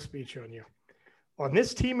Pacino speech on you. On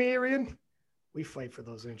this team, Arian, we fight for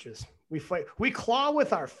those inches. We claw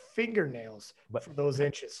with our fingernails for those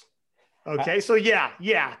inches. Okay, so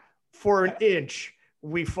yeah, for an inch,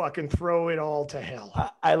 we fucking throw it all to hell.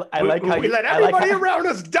 I like how we let everybody around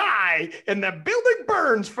us die, and the building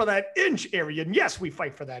burns for that inch, Arian. Yes, we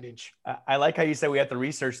fight for that inch. I like how you said we have to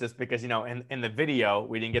research this, because, in the video,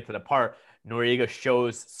 we didn't get to the part, Noriega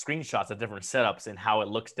shows screenshots of different setups and how it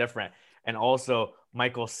looks different. And also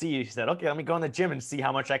Michael C. said, okay, let me go in the gym and see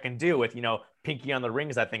how much I can do with, pinky on the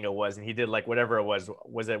rings, I think it was. And he did, like, whatever it was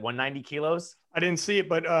it 190 kilos? I didn't see it,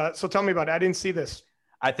 but so tell me about it. I didn't see this.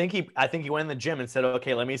 I think he went in the gym and said,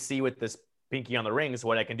 okay, let me see with this pinky on the rings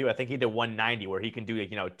what I can do. I think he did 190 where he can do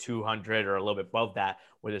 200 or a little bit above that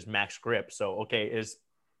with his max grip. So okay, is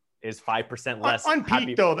 5% less on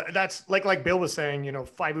peak though? That's like Bill was saying.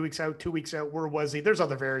 5 weeks out, 2 weeks out. Where was he? There's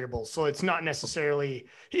other variables, so it's not necessarily.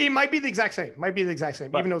 He might be the exact same.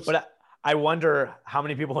 But I wonder how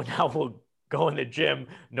many people now will go in the gym,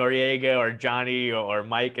 Noriega or Johnny or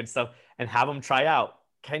Mike and stuff, and have them try out.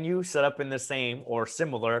 Can you set up in the same or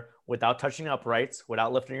similar without touching uprights,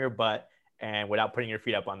 without lifting your butt, and without putting your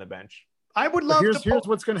feet up on the bench? I would love. Here's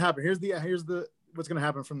what's going to happen. Here's the what's going to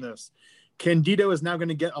happen from this. Candido is now going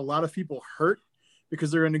to get a lot of people hurt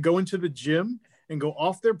because they're going to go into the gym and go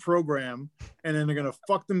off their program, and then they're going to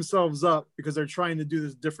fuck themselves up because they're trying to do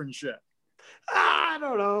this different shit. I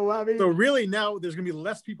don't know. I mean, so really now there's going to be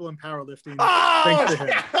less people in powerlifting thanks to him.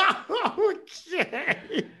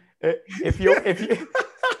 Okay. If you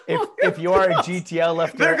are a GTL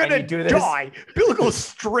lifter, they're gonna and you do this, die. Bill goes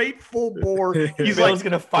straight full bore. He's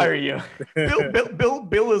gonna fire you.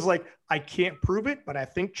 Bill is like, I can't prove it, but I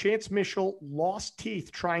think Chance Mitchell lost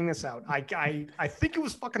teeth trying this out. I think it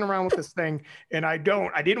was fucking around with this thing, and I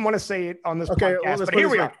didn't want to say it on this podcast,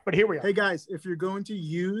 but here we are. Hey guys, if you're going to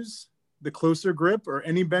use the closer grip or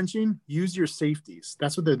any benching, use your safeties.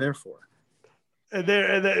 That's what they're there for.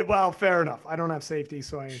 Well, fair enough. I don't have safety,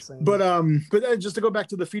 so I ain't saying. But just to go back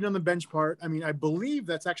to the feet on the bench part, I mean, I believe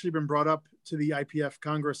that's actually been brought up to the IPF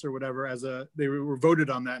Congress or whatever they were voted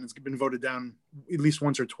on that, and it's been voted down at least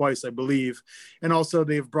once or twice, I believe. And also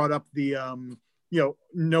they've brought up the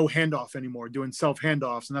no handoff anymore, doing self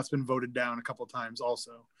handoffs, and that's been voted down a couple of times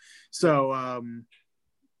also. So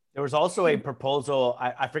there was also a proposal.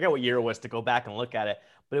 I forget what year it was to go back and look at it,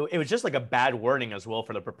 but it was just like a bad wording as well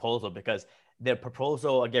for the proposal, because the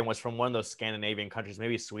proposal again was from one of those Scandinavian countries,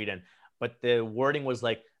 maybe Sweden, but the wording was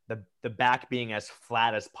like the back being as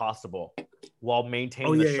flat as possible while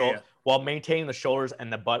maintaining while maintaining the shoulders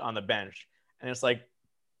and the butt on the bench. And it's like,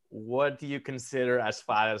 what do you consider as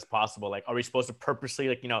flat as possible? Like, are we supposed to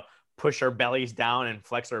purposely push our bellies down and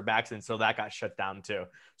flex our backs? And so that got shut down too.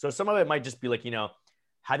 So some of it might just be like,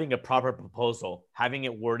 having a proper proposal, having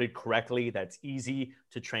it worded correctly, that's easy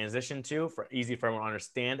to transition to, easy for everyone to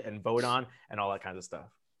understand and vote on, and all that kind of stuff.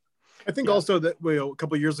 I think also that a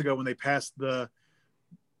couple of years ago when they passed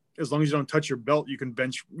as long as you don't touch your belt, you can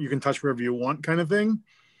touch wherever you want kind of thing.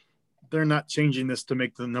 They're not changing this to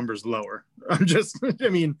make the numbers lower. I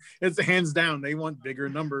mean, it's hands down. They want bigger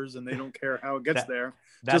numbers and they don't care how it gets there.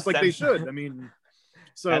 Just like they should. I mean,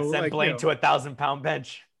 so that's them playing to 1,000-pound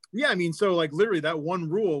bench. Yeah, I mean, so like literally that one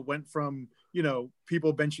rule went from,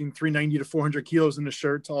 people benching 390 to 400 kilos in the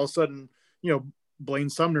shirt to all of a sudden, Blaine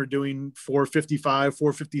Sumner doing 455,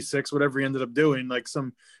 456, whatever he ended up doing, like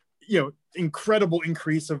some, incredible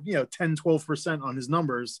increase of, 10, 12% on his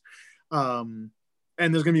numbers. And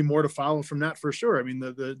there's going to be more to follow from that for sure. I mean,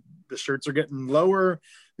 the shirts are getting lower,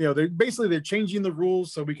 they're changing the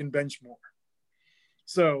rules so we can bench more.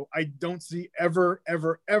 So I don't see ever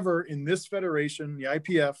in this federation, the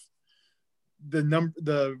IPF,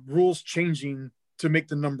 the rules changing to make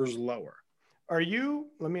the numbers lower.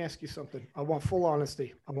 Let me ask you something. I want full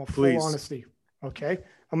honesty. Please. Honesty. Okay.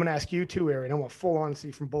 I'm going to ask you too, Aaron. I want full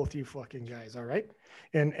honesty from both you fucking guys. All right.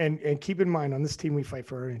 And keep in mind, on this team, we fight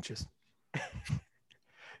for our inches.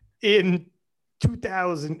 In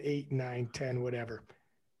 2008, 9, 10, whatever,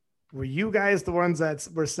 were you guys the ones that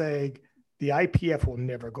were saying, the IPF will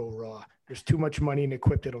never go raw? There's too much money and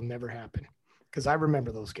equipped. It'll never happen. Because I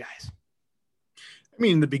remember those guys. I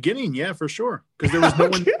mean, in the beginning, yeah, for sure. Because there was no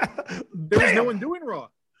one. There was no one doing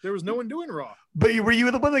raw. But were you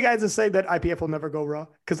one of the guys that say that IPF will never go raw?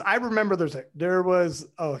 Because I remember that was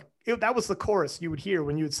the chorus you would hear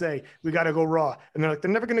when you would say, we got to go raw. And they're like, they're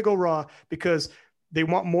never going to go raw because they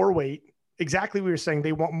want more weight. Exactly what you're saying.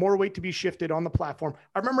 They want more weight to be shifted on the platform.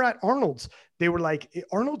 I remember at Arnold's, they were like,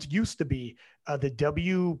 Arnold's used to be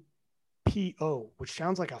the WPO, which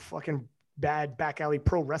sounds like a fucking bad back alley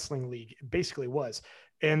pro wrestling league. It basically was.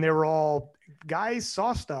 And they were all guys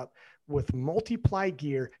sauced up with multiply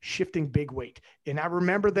gear, shifting big weight. And I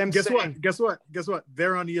remember them Guess saying, what?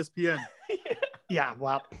 They're on ESPN. Yeah,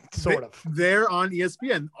 well, sort of. They're on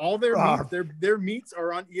ESPN. All their meets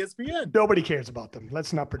are on ESPN. Nobody cares about them.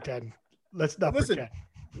 Let's not pretend. Listen,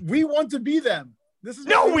 we want to be them. This is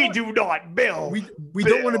we do not, Bill. We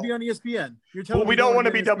don't want to be on ESPN. You're telling me we don't want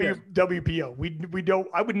to be WPO. We don't.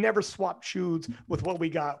 I would never swap shoes with what we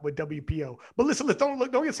got with WPO. But listen,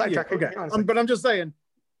 don't get sidetracked. Yeah, okay. But I'm just saying,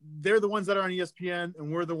 they're the ones that are on ESPN, and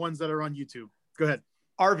we're the ones that are on YouTube. Go ahead.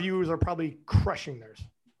 Our viewers are probably crushing theirs.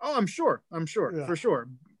 Oh, I'm sure, yeah. For sure.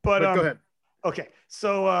 But go ahead. Okay,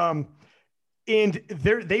 so And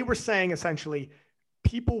they were saying essentially,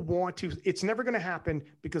 people want to, it's never going to happen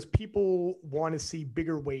because people want to see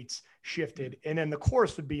bigger weights shifted. And then the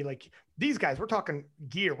course would be like, these guys, we're talking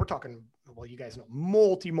gear. We're talking, well, you guys know,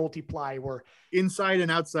 multiply where Inside and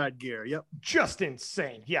outside gear. Yep. just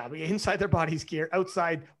insane. Yeah. Inside their bodies gear,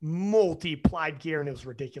 outside multiplied gear. And it was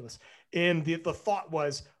ridiculous. And the thought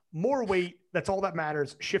was more weight. That's all that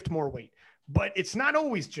matters. Shift more weight. But it's not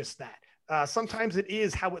always just that. Sometimes it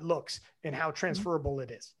is how it looks and how transferable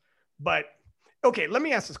it is. But okay, let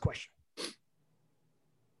me ask this question.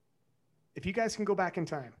 If you guys can go back in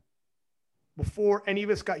time, before any of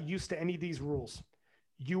us got used to any of these rules,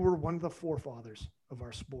 you were one of the forefathers of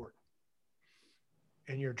our sport.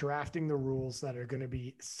 And you're drafting the rules that are going to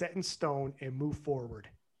be set in stone and move forward.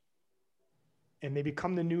 And they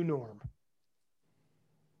become the new norm.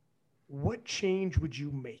 What change would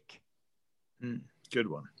you make? Good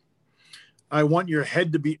one. I want your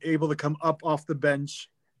head to be able to come up off the bench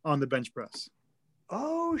on the bench press.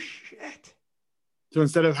 Oh, shit. So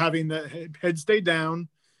instead of having the head stay down,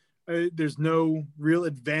 there's no real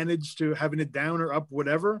advantage to having it down or up,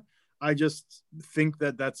 whatever. I just think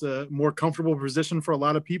that that's a more comfortable position for a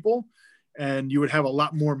lot of people. And you would have a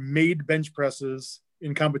lot more made bench presses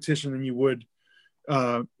in competition than you would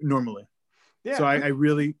normally. Yeah. So I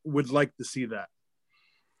really would like to see that.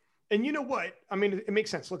 And you know what? I mean, it makes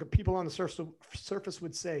sense. Look, at people on the surface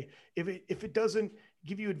would say, if it doesn't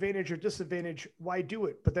give you advantage or disadvantage, why do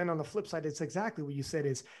it? But then on the flip side, it's exactly what you said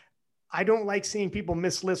is, I don't like seeing people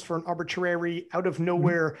miss lists for an arbitrary, out of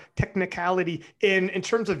nowhere technicality. In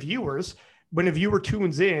terms of viewers, when a viewer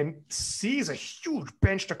tunes in, sees a huge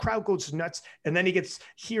bench, the crowd goes nuts, and then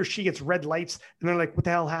he or she gets red lights, and they're like, what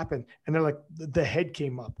the hell happened? And they're like, the head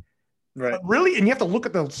came up. Right. Really? And you have to look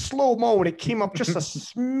at the slow-mo and it came up just a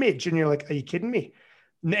smidge, and you're like, are you kidding me?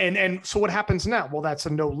 And so what happens now? Well, that's a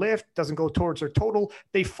no lift, doesn't go towards their total.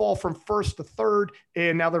 They fall from first to third,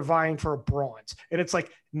 and now they're vying for a bronze. And it's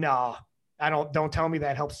like, nah, don't tell me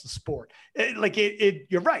that helps the sport.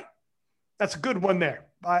 You're right. That's a good one there.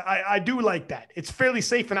 I do like that. It's fairly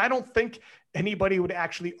safe, and I don't think anybody would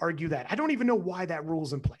actually argue that. I don't even know why that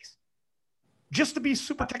rule's in place. Just to be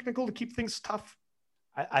super technical, to keep things tough.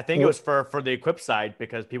 I think it was for the equipped side,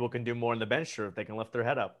 because people can do more in the bench shirt if they can lift their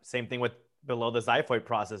head up. Same thing with below the xiphoid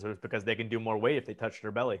process, was because they can do more weight if they touch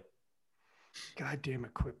their belly. Goddamn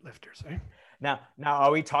equipped lifters, eh? Now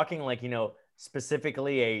are we talking like,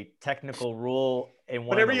 specifically a technical rule in one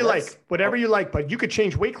whatever you like, but you could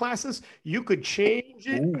change weight classes. You could change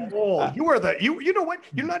it all. You are you know what?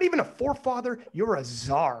 You're not even a forefather. You're a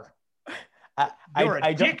czar. You're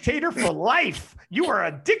a dictator for life. You are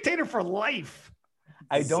a dictator for life.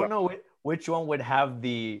 I don't know which one would have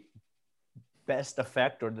the best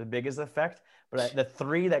effect or the biggest effect, but the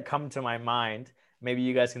three that come to my mind, maybe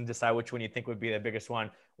you guys can decide which one you think would be the biggest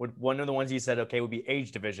one. One of the ones you said, okay, would be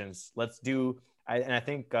age divisions. Let's do, and I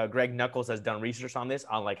think Greg Nuckols has done research on this,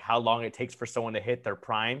 on like how long it takes for someone to hit their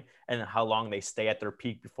prime and how long they stay at their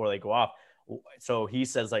peak before they go off. So he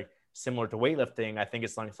says, like, similar to weightlifting, I think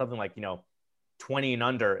it's like something like, 20 and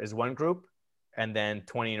under is one group, and then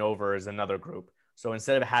 20 and over is another group. So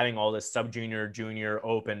instead of having all this sub junior, junior,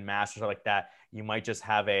 open, masters like that, you might just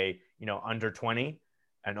have a, under 20,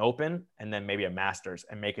 an open, and then maybe a masters,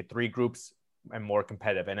 and make it 3 groups and more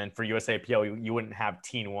competitive. And then for USAPL, you wouldn't have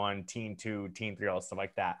teen 1, teen 2, teen 3, all stuff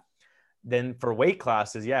like that. Then for weight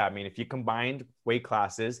classes, yeah, I mean, if you combined weight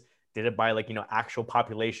classes, did it by like, actual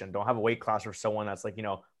population, don't have a weight class for someone that's like,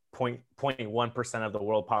 0.1% of the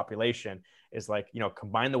world population, is like,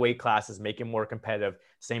 combine the weight classes, make it more competitive.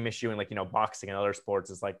 Same issue in like, boxing and other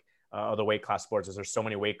sports is like other weight class sports is there's so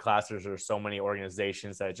many weight classes, there's so many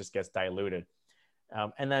organizations that it just gets diluted.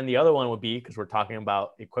 And then the other one would be, because we're talking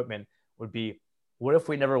about equipment, would be, what if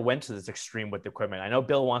we never went to this extreme with equipment? I know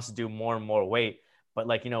Bill wants to do more and more weight, but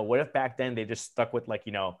like, what if back then they just stuck with like,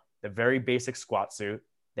 the very basic squat suit,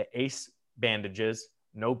 the ACE bandages,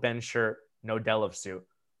 no bench shirt, no deadlift suit.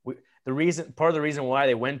 Part of the reason why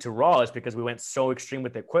they went to Raw is because we went so extreme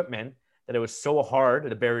with the equipment that it was so hard,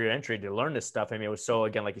 the barrier to entry, to learn this stuff. I mean, it was so,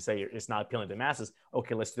 again, like you say, it's not appealing to the masses.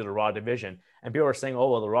 Okay, let's do the Raw division. And people are saying, oh,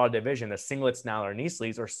 well, the Raw division, the singlets now or knee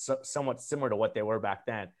sleeves are somewhat similar to what they were back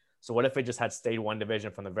then. So what if it just had stayed one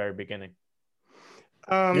division from the very beginning?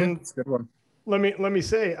 Yeah, that's a good one. Let me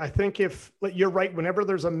say, I think you're right, whenever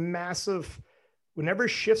there's whenever it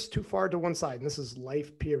shifts too far to one side, and this is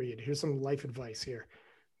life period. Here's some life advice here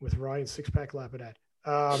with Ryan Sixpack Lapidat.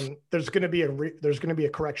 There's going to be a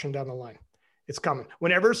correction down the line. It's coming.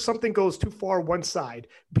 Whenever something goes too far one side,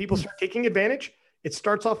 people start taking advantage. It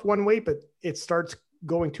starts off one way, but it starts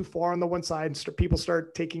going too far on the one side and people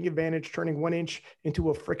start taking advantage, turning 1 inch into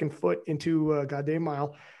a freaking foot into a goddamn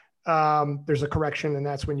mile, there's a correction, and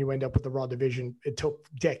that's when you end up with the Raw division. It took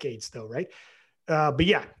decades though, right? But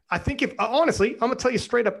yeah, I think if honestly, I'm gonna tell you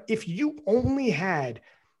straight up, if you only had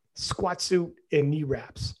squat suit and knee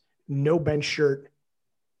wraps, no bench shirt,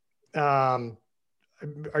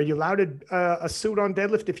 are you allowed a suit on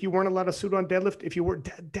deadlift? If you weren't allowed a suit on deadlift, if you were,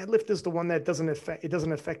 deadlift is the one that doesn't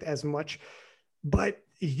affect as much, but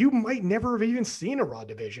you might never have even seen a Raw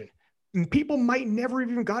division. And people might never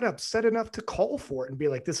even got upset enough to call for it and be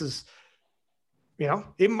like, this is,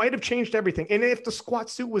 it might have changed everything. And if the squat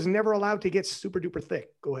suit was never allowed to get super duper thick,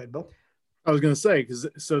 go ahead, Bill. I was going to say,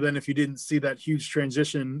 so then if you didn't see that huge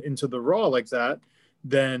transition into the Raw like that,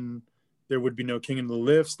 then there would be no King of the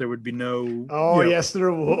Lifts. There would be no. Oh, yes,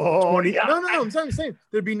 there would. Oh, 20, yeah. No. I'm saying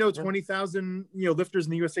there'd be no 20,000 lifters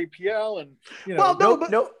in the USAPL, and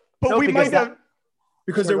but we might have,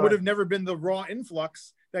 because there would have never been the Raw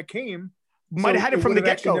influx that came. Might have had it from the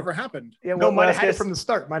get-go. Never happened. Yeah, might have had it from the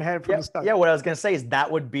start. Might have had it from the start. Yeah, what I was gonna say is that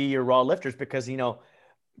would be your Raw lifters, because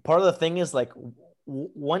part of the thing is like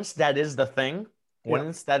once that is the thing.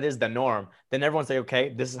 Once that is the norm, then everyone's like,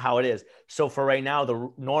 okay, this is how it is. So for right now,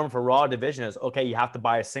 the norm for Raw division is, okay, you have to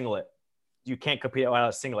buy a singlet. You can't compete without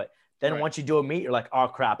a singlet. Then once you do a meet, you're like, oh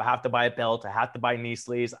crap, I have to buy a belt. I have to buy knee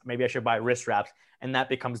sleeves. Maybe I should buy wrist wraps. And that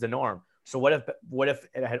becomes the norm. So what if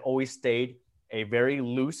it had always stayed a very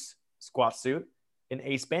loose squat suit and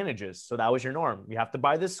ace bandages? So that was your norm. You have to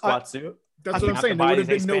buy this squat suit. That's what I'm saying. There would have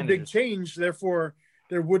been no big change. Therefore,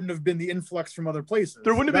 there wouldn't have been the influx from other places.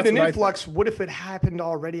 There wouldn't have been an influx. What if it happened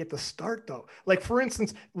already at the start, though? Like, for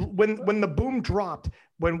instance, when the boom dropped,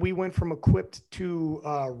 when we went from equipped to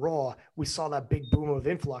Raw, we saw that big boom of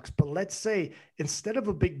influx. But let's say instead of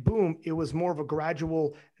a big boom, it was more of a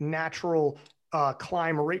gradual, natural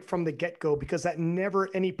climb right from the get-go, because at never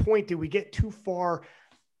any point did we get too far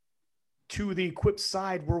to the equipped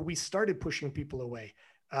side where we started pushing people away.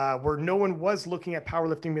 Where no one was looking at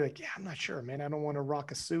powerlifting and be like, yeah, I'm not sure, man. I don't want to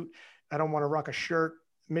rock a suit. I don't want to rock a shirt.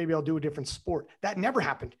 Maybe I'll do a different sport. That never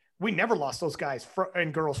happened. We never lost those guys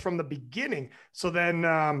and girls from the beginning. So then,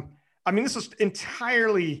 this is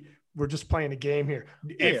entirely, we're just playing a game here.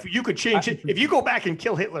 If you could change it, if you go back and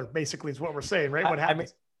kill Hitler, basically is what we're saying, right? What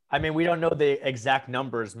happens? We don't know the exact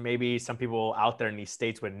numbers. Maybe some people out there in these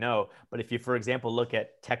states would know. But if you, for example, look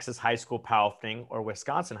at Texas high school powerlifting or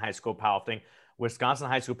Wisconsin high school powerlifting, Wisconsin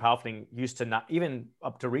high school powerlifting used to not, even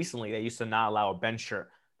up to recently, they used to not allow a bench shirt.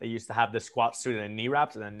 They used to have the squat suit and knee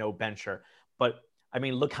wraps and then no bench shirt. But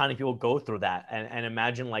look how many people go through that. And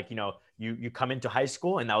imagine you come into high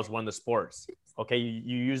school and that was one of the sports. Okay.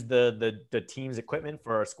 You use the team's equipment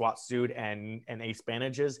for a squat suit and ace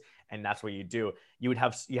bandages. And that's what you do. You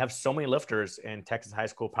have so many lifters in Texas high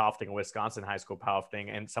school powerlifting and Wisconsin high school powerlifting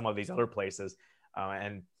and some of these other places.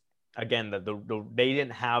 And again, they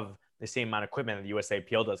didn't have the same amount of equipment that the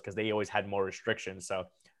USAPL does, because they always had more restrictions. So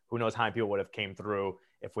who knows how many people would have came through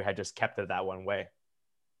if we had just kept it that one way.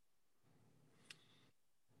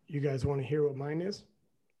 You guys want to hear what mine is?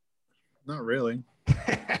 Not really. Is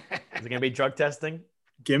it going to be drug testing?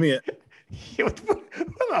 Give me it. What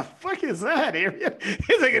the fuck is that, Arian?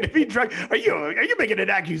 Is it going to be drug? Are you making an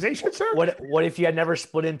accusation, sir? What if you had never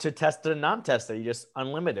split into tested and non-tested? You just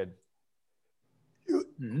unlimited.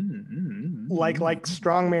 Like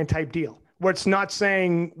strongman type deal, where it's not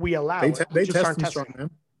saying we allow it. They just aren't testing strongman.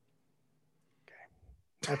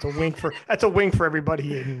 Okay. That's a wink for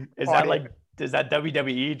everybody in Is that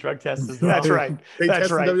WWE drug test as well? That's right.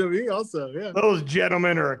 That's right. WWE also, yeah. Those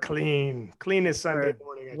gentlemen are clean as Sunday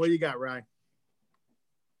morning. What do you got, Ryan?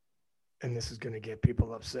 And this is going to get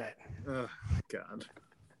people upset. Oh, God.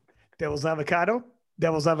 Devil's avocado. I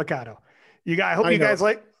hope you guys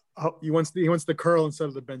like. Oh, he wants the curl instead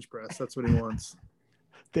of the bench press. That's what he wants.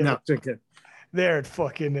 There it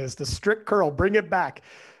fucking is. The strict curl. Bring it back.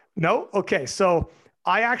 No? Okay. So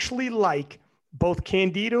I actually like both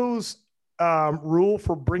Candido's rule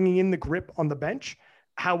for bringing in the grip on the bench.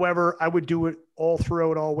 However, I would do it all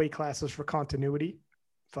throughout all weight classes for continuity.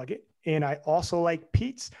 Fuck it. And I also like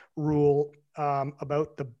Pete's rule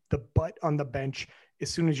about the butt on the bench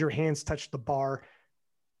as soon as your hands touch the bar.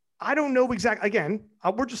 I don't know exactly. Again,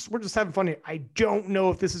 we're just having fun here. I don't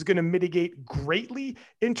know if this is going to mitigate greatly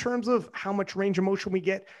in terms of how much range of motion we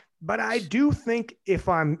get, but I do think if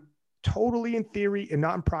I'm totally in theory and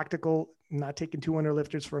not in practical, not taking 200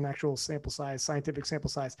 lifters for an actual sample size, scientific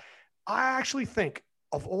sample size, I actually think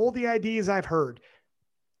of all the ideas I've heard,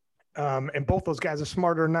 and both those guys are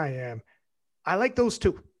smarter than I am, I like those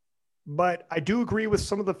two. But I do agree with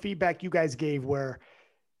some of the feedback you guys gave where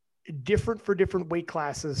different for different weight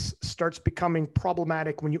classes starts becoming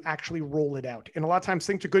problematic when you actually roll it out. And a lot of times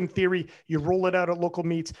things are good in theory. You roll it out at local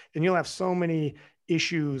meets and you'll have so many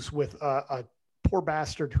issues with a poor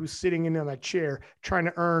bastard who's sitting in on that chair trying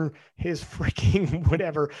to earn his freaking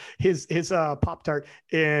whatever, his Pop-Tart.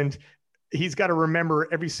 And he's got to remember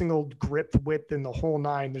every single grip, width, and the whole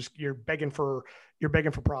nine. You're begging for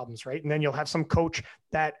problems, right? And then you'll have some coach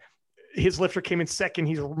that his lifter came in second.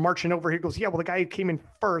 He's marching over. He goes, yeah, well, the guy who came in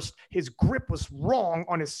first, his grip was wrong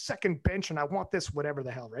on his second bench, and I want this, whatever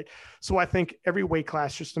the hell, right? So I think every weight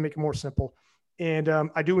class, just to make it more simple. And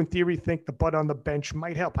I do, in theory, think the butt on the bench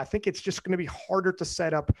might help. I think it's just going to be harder to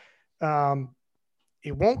set up.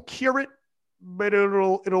 It won't cure it, but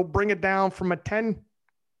it'll bring it down from a 10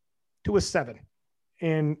 to a 7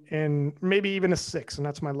 and maybe even a 6. And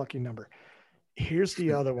that's my lucky number. Here's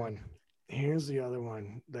the other one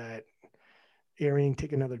that Arian,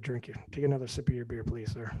 take another drink here. Take another sip of your beer,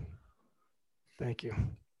 please, sir. Thank you.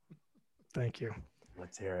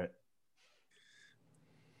 Let's hear it.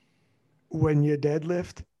 When you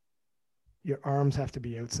deadlift, your arms have to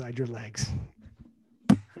be outside your legs.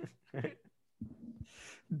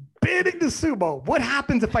 Banning the sumo. What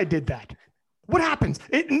happens if I did that? What happens?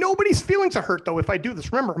 Nobody's feelings are hurt, though, if I do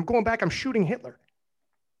this. Remember, I'm going back. I'm shooting Hitler.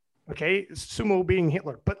 Okay? Sumo being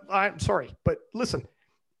Hitler. But I'm sorry. But listen,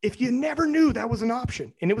 if you never knew that was an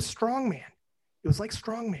option, and it was strongman, it was like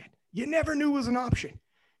strongman. You never knew it was an option.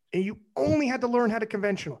 And you only had to learn how to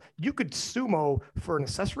conventional. You could sumo for an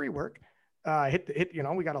accessory work.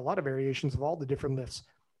 We got a lot of variations of all the different lifts,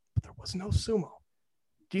 but there was no sumo.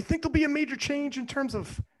 Do you think there'll be a major change in terms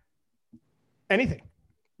of anything?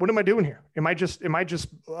 What am I doing here? Am I just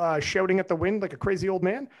shouting at the wind like a crazy old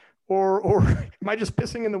man, or am I just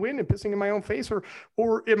pissing in the wind and pissing in my own face,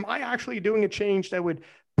 or am I actually doing a change that would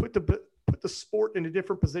put the sport in a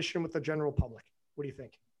different position with the general public? What do you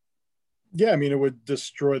think? Yeah, I mean, it would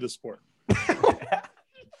destroy the sport.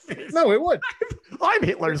 No, it would. I'm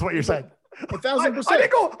Hitler, is what you're saying.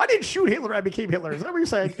 1,000%. I didn't shoot Hitler. I became Hitler. Is that what you're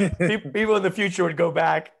saying? People in the future would go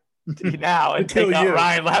back now and take out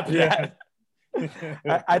Ryan Lapidus.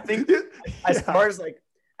 Yeah. I think as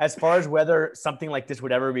far as whether something like this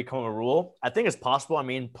would ever become a rule, I think it's possible. I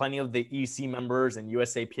mean, plenty of the EC members and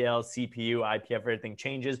USAPL, CPU, IPF, everything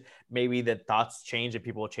changes. Maybe the thoughts change and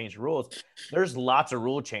people will change the rules. There's lots of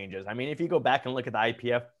rule changes. I mean, if you go back and look at the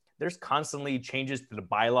IPF, there's constantly changes to the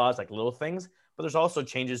bylaws, like little things, but there's also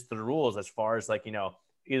changes to the rules as far as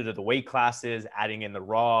either the weight classes, adding in the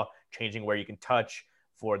raw, changing where you can touch.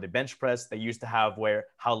 For the bench press, they used to have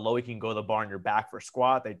how low you can go the bar on your back for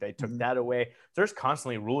squat. They took that away. So there's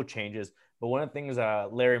constantly rule changes. But one of the things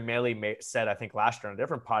Larry Maley said, I think last year on a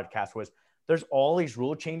different podcast, was there's all these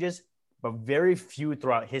rule changes, but very few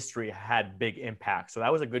throughout history had big impact. So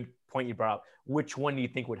that was a good point you brought up. Which one do you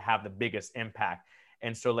think would have the biggest impact?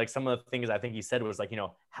 And so some of the things I think he said was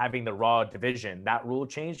having the raw division, that rule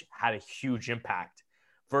change had a huge impact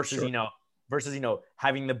versus, Sure. versus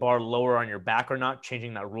having the bar lower on your back or not,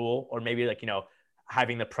 changing that rule, or maybe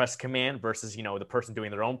having the press command versus the person doing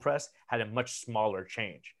their own press had a much smaller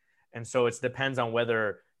change. And so it depends on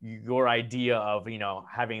whether your idea of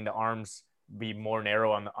having the arms be more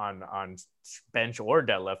narrow on bench or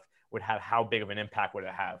deadlift would have, how big of an impact would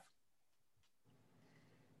it have?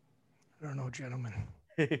 I don't know, gentlemen.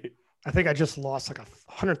 I think I just lost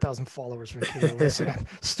 100,000 followers from Listen,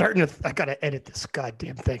 I got to edit this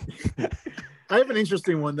goddamn thing. I have an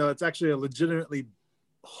interesting one, though. It's actually a legitimately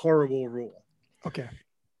horrible rule. Okay.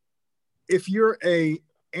 If you're a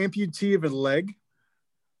amputee of a leg,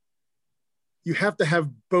 you have to have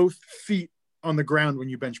both feet on the ground when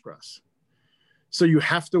you bench press. So you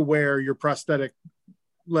have to wear your prosthetic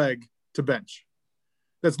leg to bench.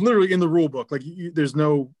 That's literally in the rule book. There's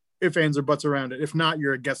no ifs, ands, or buts around it. If not,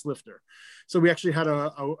 you're a guest lifter. So we actually had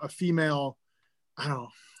a female, I don't know,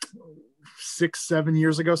 6-7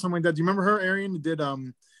 years ago, something like that. Do you remember her, Arian? Who did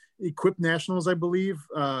Equip Nationals, I believe.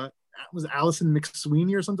 Was Allison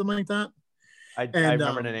McSweeney or something like that? I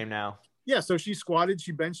remember the name now. Yeah, so she squatted,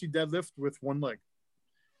 she benched, she deadlift with one leg.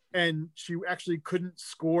 And she actually couldn't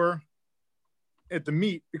score at the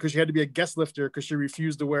meet because she had to be a guest lifter because she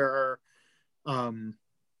refused to wear her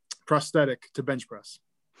prosthetic to bench press.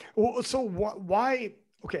 Well, so why?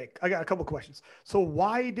 Okay, I got a couple of questions. So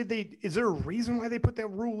why did they? Is there a reason why they put that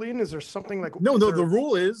rule in? Is there something like? No. The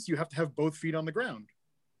rule is you have to have both feet on the ground.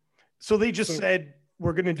 So they just said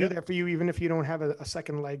we're going to do that for you, even if you don't have a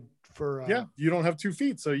second leg for. You don't have 2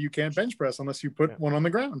 feet, so you can't bench press unless you put one on the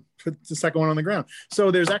ground. Put the second one on the ground. So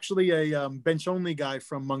there's actually a bench only guy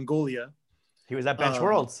from Mongolia. He was at Bench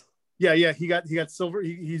Worlds. Yeah. He got silver.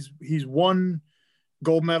 He's won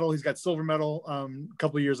gold medal. He's got silver medal a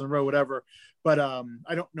couple of years in a row, whatever. But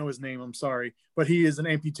I don't know his name. I'm sorry, but he is an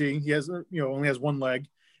amputee. He has only has one leg,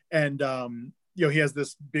 and he has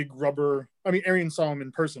this big rubber. I mean, Arian saw him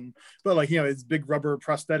in person, but like his big rubber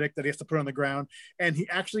prosthetic that he has to put on the ground, and he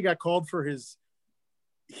actually got called for his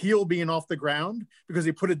heel being off the ground because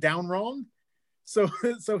he put it down wrong. So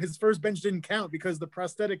his first bench didn't count because the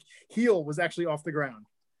prosthetic heel was actually off the ground.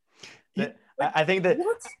 I think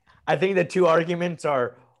the two arguments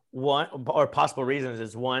are one, or possible reasons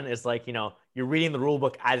is one is like, you're reading the rule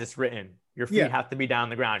book as it's written. Your feet have to be down on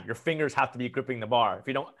the ground. Your fingers have to be gripping the bar.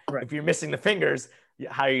 If you're missing the fingers,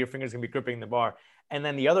 how are your fingers going to be gripping the bar? And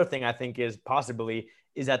then the other thing I think is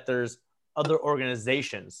that there's other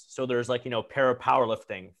organizations. So there's like, para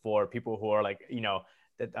powerlifting for people who are like,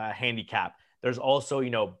 handicapped. There's also,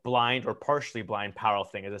 blind or partially blind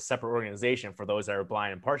powerlifting as a separate organization for those that are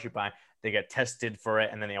blind and partially blind. They get tested for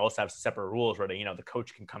it. And then they also have separate rules where the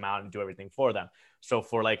coach can come out and do everything for them. So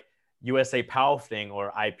for like USA Powerlifting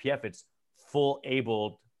or IPF, it's full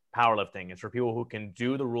abled powerlifting. It's for people who can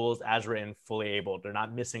do the rules as written, fully able. They're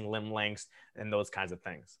not missing limb lengths and those kinds of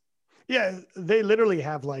things. Yeah. They literally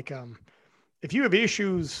have like, if you have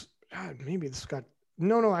issues, maybe this got,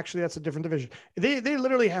 no, actually that's a different division. They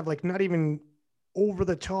literally have like not even over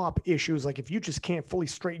the top issues. Like if you just can't fully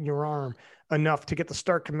straighten your arm enough to get the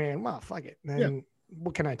start command, well, fuck it. Then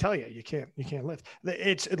what can I tell you? You can't lift.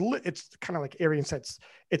 It's kind of like Arian said,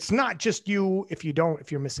 it's not just you. If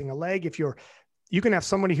you're missing a leg, you can have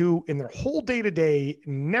somebody who in their whole day to day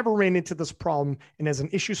never ran into this problem and has an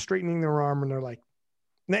issue straightening their arm. And they're like,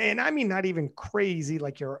 and I mean, not even crazy,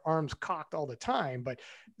 like your arms cocked all the time, but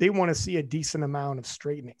they want to see a decent amount of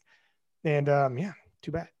straightening. And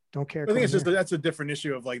too bad. Don't care. I think it's just that's a different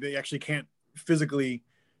issue of like they actually can't physically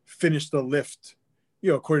finish the lift,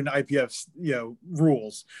 according to IPF's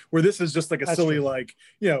rules. Where this is just like a silly like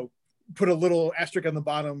put a little asterisk on the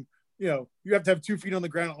bottom. You have to have 2 feet on the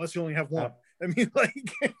ground unless you only have one. I mean,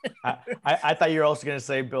 like I thought you were also going to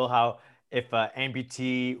say, Bill, how if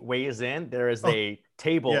amputee weighs in, there is a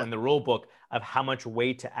table in the rule book of how much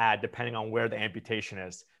weight to add depending on where the amputation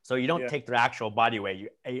is. So you don't take their actual body weight.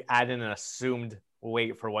 You add in an assumed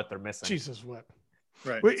weight for what they're missing. Jesus, what?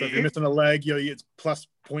 Right. So if you're missing a leg, it's plus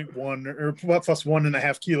 0.1 or plus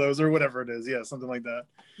 1.5 kilos or whatever it is. Yeah, something like that.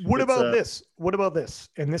 What about this? What about this?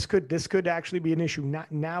 And this could actually be an issue.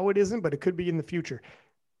 Not now, it isn't, but it could be in the future.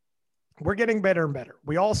 We're getting better and better.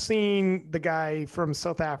 We all seen the guy from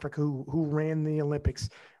South Africa who ran the Olympics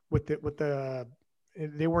with the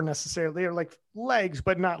they weren't necessarily, they're like legs,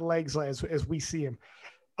 but not legs as we see him.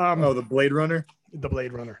 The Blade Runner. The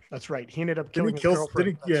Blade Runner. That's right. He ended up killing his Did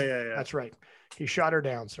girlfriend. yeah. That's right. He shot her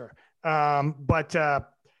down, sir. But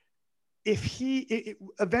if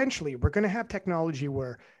eventually we're going to have technology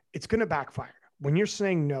where it's going to backfire. When you're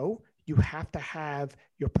saying no, you have to have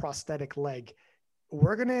your prosthetic leg.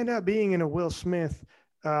 We're going to end up being in a Will Smith,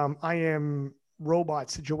 I am robot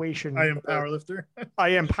situation. I am powerlifter. I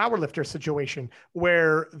am powerlifter situation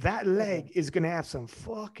where that leg is going to have some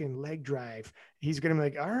fucking leg drive. He's going to be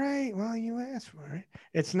like, all right, well, you asked for it.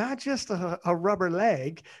 It's not just a rubber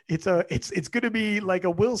leg. It's going to be like a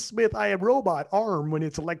Will Smith, I am robot arm when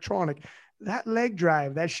it's electronic. That leg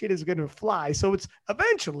drive, that shit is going to fly. So it's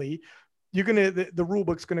eventually the rule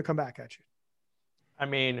book's going to come back at you. I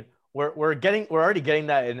mean, we're already getting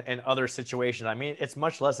that in other situations. I mean, it's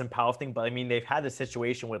much less in powerlifting, but I mean, they've had this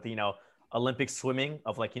situation with, Olympic swimming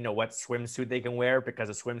of like, what swimsuit they can wear because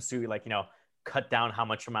a swimsuit, cut down how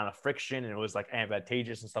much amount of friction and it was like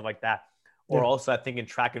advantageous and stuff like that. Or also I think in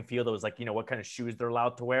track and field, it was like, what kind of shoes they're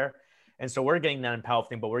allowed to wear. And so we're getting that in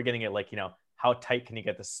powerlifting, but we're getting it like, how tight can you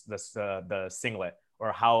get the singlet?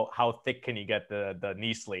 Or how thick can you get the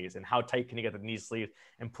knee sleeves, and how tight can you get the knee sleeves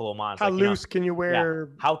and pull them on? How loose can you wear?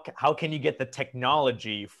 Yeah. How can you get the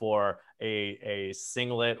technology for a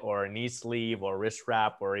singlet or a knee sleeve or wrist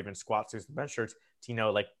wrap or even squat suits and bench shirts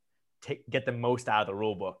to get the most out of the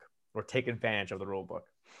rule book or take advantage of the rule book?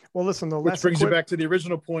 Well, listen, which brings you back to the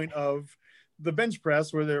original point of the bench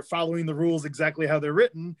press, where they're following the rules exactly how they're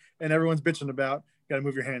written, and everyone's bitching about got to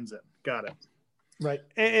move your hands in. Got it. Right,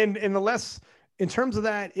 and the less. In terms of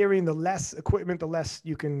that, Arian, the less equipment, the less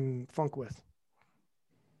you can funk with.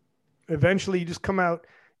 Eventually, you just come out,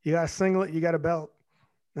 you got a singlet, you got a belt.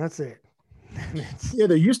 That's it. Yeah,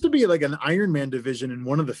 there used to be like an Ironman division in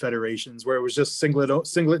one of the federations where it was just singlet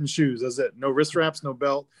and shoes. That's it. No wrist wraps, no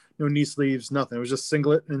belt, no knee sleeves, nothing. It was just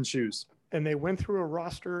singlet and shoes. And they went through a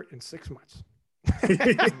roster in 6 months.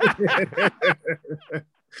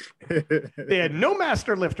 They had no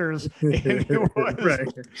master lifters. And it was, Right.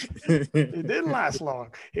 it didn't last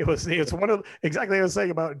long. It's one of exactly what I was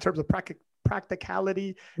saying about in terms of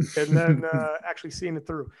practicality and then actually seeing it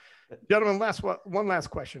through. Gentlemen, one last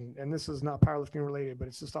question, and this is not powerlifting related, but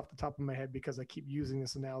it's just off the top of my head because I keep using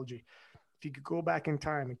this analogy. If you could go back in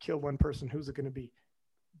time and kill one person, who's it going to be?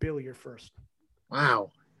 Bill, you're first.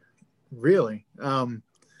 Wow. Really? I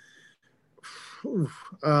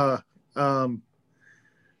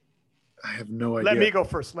have no idea. Let me go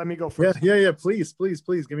first. Yeah. Please.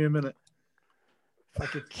 Give me a minute. If I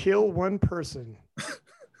could kill one person.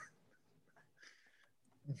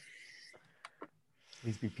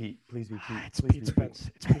 Please be Pete. Please be Pete. It's Pete Spence.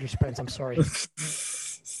 It's Peter Spence. I'm sorry.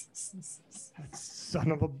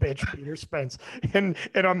 Son of a bitch, Peter Spence. And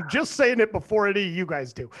I'm just saying it before any of you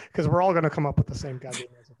guys do, because we're all going to come up with the same goddamn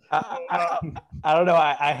answer. I don't know.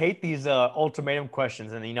 I hate these ultimatum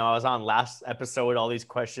questions. And, I was on last episode with all these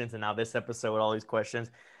questions and now this episode with all these questions.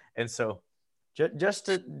 And so just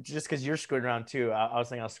because you're screwing around too, I was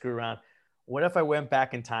thinking I'll screw around. What if I went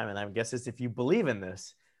back in time? And I guess it's if you believe in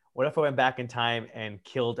this, what if I went back in time and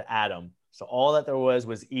killed Adam? So all that there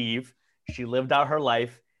was Eve. She lived out her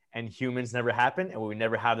life and humans never happened. And we would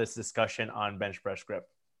never have this discussion on bench press grip.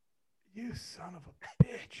 You son of a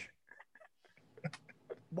bitch.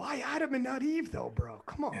 Why Adam and not Eve though, bro?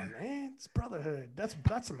 Come on, man. It's brotherhood. That's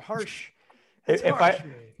some harsh.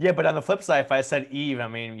 Yeah, but on the flip side, if I said Eve, I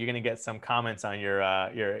mean, you're gonna get some comments on your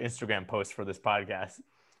Instagram post for this podcast.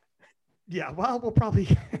 Yeah, well, we'll probably.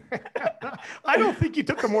 I don't think you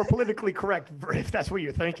took the more politically correct if that's what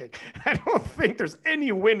you're thinking. I don't think there's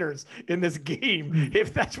any winners in this game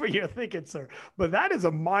if that's what you're thinking, sir. But that is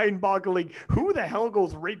a mind-boggling. Who the hell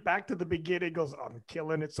goes right back to the beginning? Goes, I'm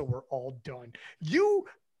killing it, so we're all done. You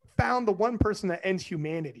found the one person that ends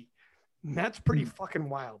humanity. And that's pretty fucking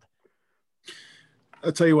wild.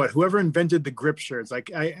 I'll tell you what, whoever invented the grip shirts,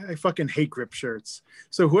 like I fucking hate grip shirts.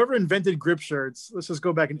 So whoever invented grip shirts, let's just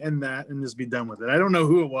go back and end that and just be done with it. I don't know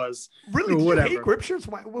who it was. Really? Do you hate grip shirts?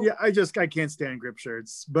 Why? Well, yeah, I can't stand grip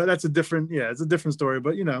shirts, but that's it's a different story.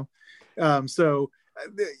 But so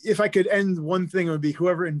if I could end one thing, it would be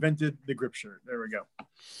whoever invented the grip shirt. There we go.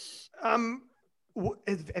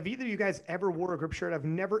 Have either of you guys ever wore a grip shirt? I've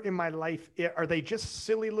never in my life. Are they just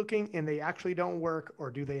silly looking and they actually don't work, or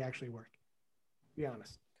do they actually work? Be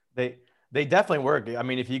honest. They definitely work. I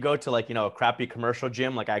mean, if you go to a crappy commercial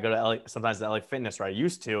gym, like I go to sometimes to LA Fitness, or I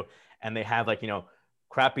used to, and they have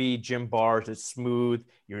crappy gym bars. It's smooth.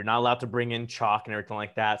 You're not allowed to bring in chalk and everything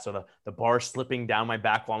like that. So the bar slipping down my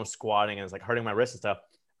back while I'm squatting and it's hurting my wrist and stuff.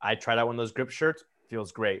 I tried out one of those grip shirts.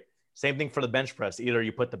 Feels great. Same thing for the bench press. Either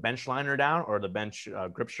you put the bench liner down or the bench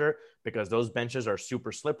grip shirt, because those benches are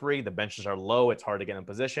super slippery. The benches are low. It's hard to get in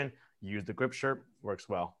position. You use the grip shirt. Works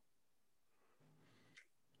well.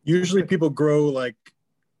 Usually people grow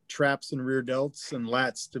traps and rear delts and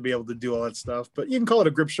lats to be able to do all that stuff, but you can call it a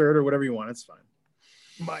grip shirt or whatever you want. It's fine.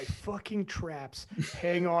 My fucking traps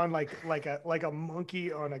hang on like a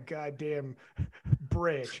monkey on a goddamn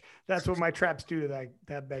bridge. That's what my traps do to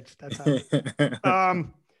that bench. That's how.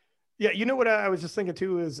 Yeah, you know what I was just thinking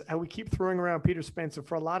too is how we keep throwing around Peter Spencer.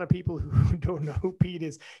 For a lot of people who don't know who Pete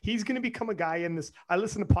is, he's going to become a guy in this. I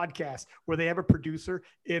listen to podcasts where they have a producer,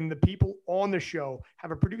 and the people on the show have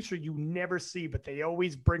a producer you never see, but they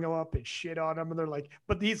always bring him up and shit on him. And they're like,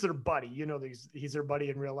 but he's their buddy. He's their buddy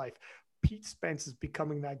in real life. Pete Spence is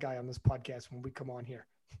becoming that guy on this podcast when we come on here.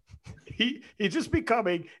 He's just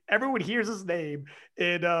becoming, everyone hears his name.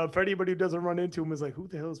 And for anybody who doesn't run into him is like, who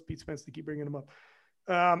the hell is Pete Spence? They keep bringing him up.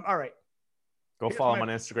 All right. Go follow him on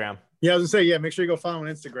Instagram. Yeah, I was gonna say, make sure you go follow him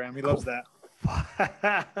on Instagram. He loves that.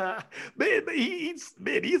 man,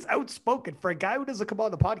 he's outspoken for a guy who doesn't come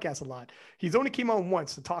on the podcast a lot. He's only came on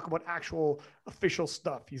once to talk about actual official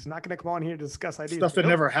stuff. He's not going to come on here to discuss ideas. Stuff that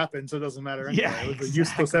never happened, so it doesn't matter anyway. Yeah, it was a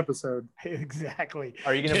useless episode. Exactly.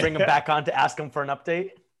 Are you going to bring him back on to ask him for an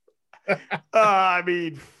update? I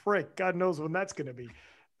mean, frick, God knows when that's going to be.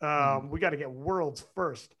 We got to get worlds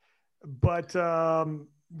first. But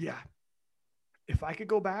yeah, if I could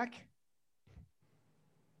go back,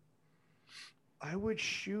 I would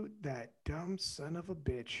shoot that dumb son of a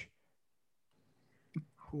bitch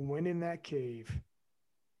who went in that cave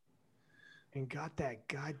and got that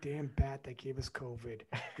goddamn bat that gave us COVID.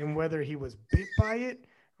 And whether he was bit by it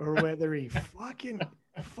or whether he fuck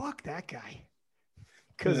that guy.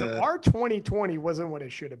 Because our 2020 wasn't what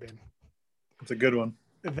it should have been. It's a good one.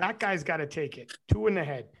 That guy's got to take it. 2 in the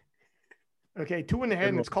head. Okay, 2 in the head,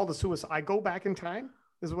 and it's called a suicide. I go back in time.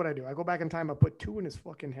 This is what I do. I go back in time. I put 2 in his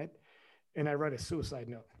fucking head, and I write a suicide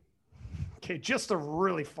note. Okay, just to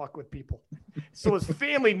really fuck with people. So his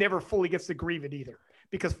family never fully gets to grieve it either.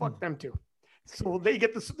 because fuck them too. So they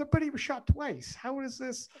get this, but he was shot twice. How is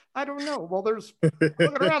this? I don't know. Well, there's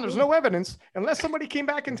looking around, there's no evidence. Unless somebody came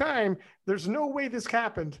back in time, there's no way this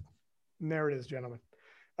happened. And there it is, gentlemen.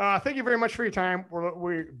 Thank you very much for your time.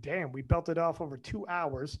 We belted off over 2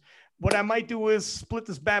 hours. What I might do is split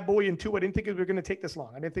this bad boy in two. I didn't think we were going to take this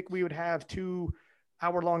long. I didn't think we would have 2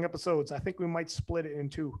 hour-long episodes. I think we might split it in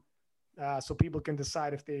two, so people can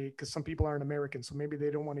decide because some people aren't American, so maybe they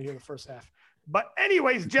don't want to hear the first half. But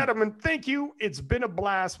anyways, gentlemen, thank you. It's been a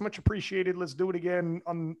blast. Much appreciated. Let's do it again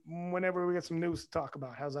on whenever we get some news to talk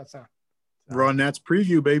about. How's that sound? Raw Nats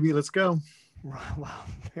preview, baby. Let's go. Wow.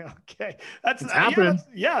 Okay. That's happening.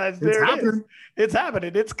 It's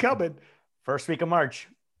happening. It's coming. First week of March.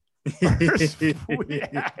 Holy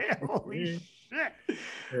shit.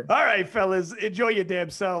 All right, fellas. Enjoy your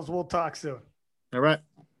damn selves. We'll talk soon. All right.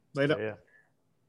 Later. Yeah.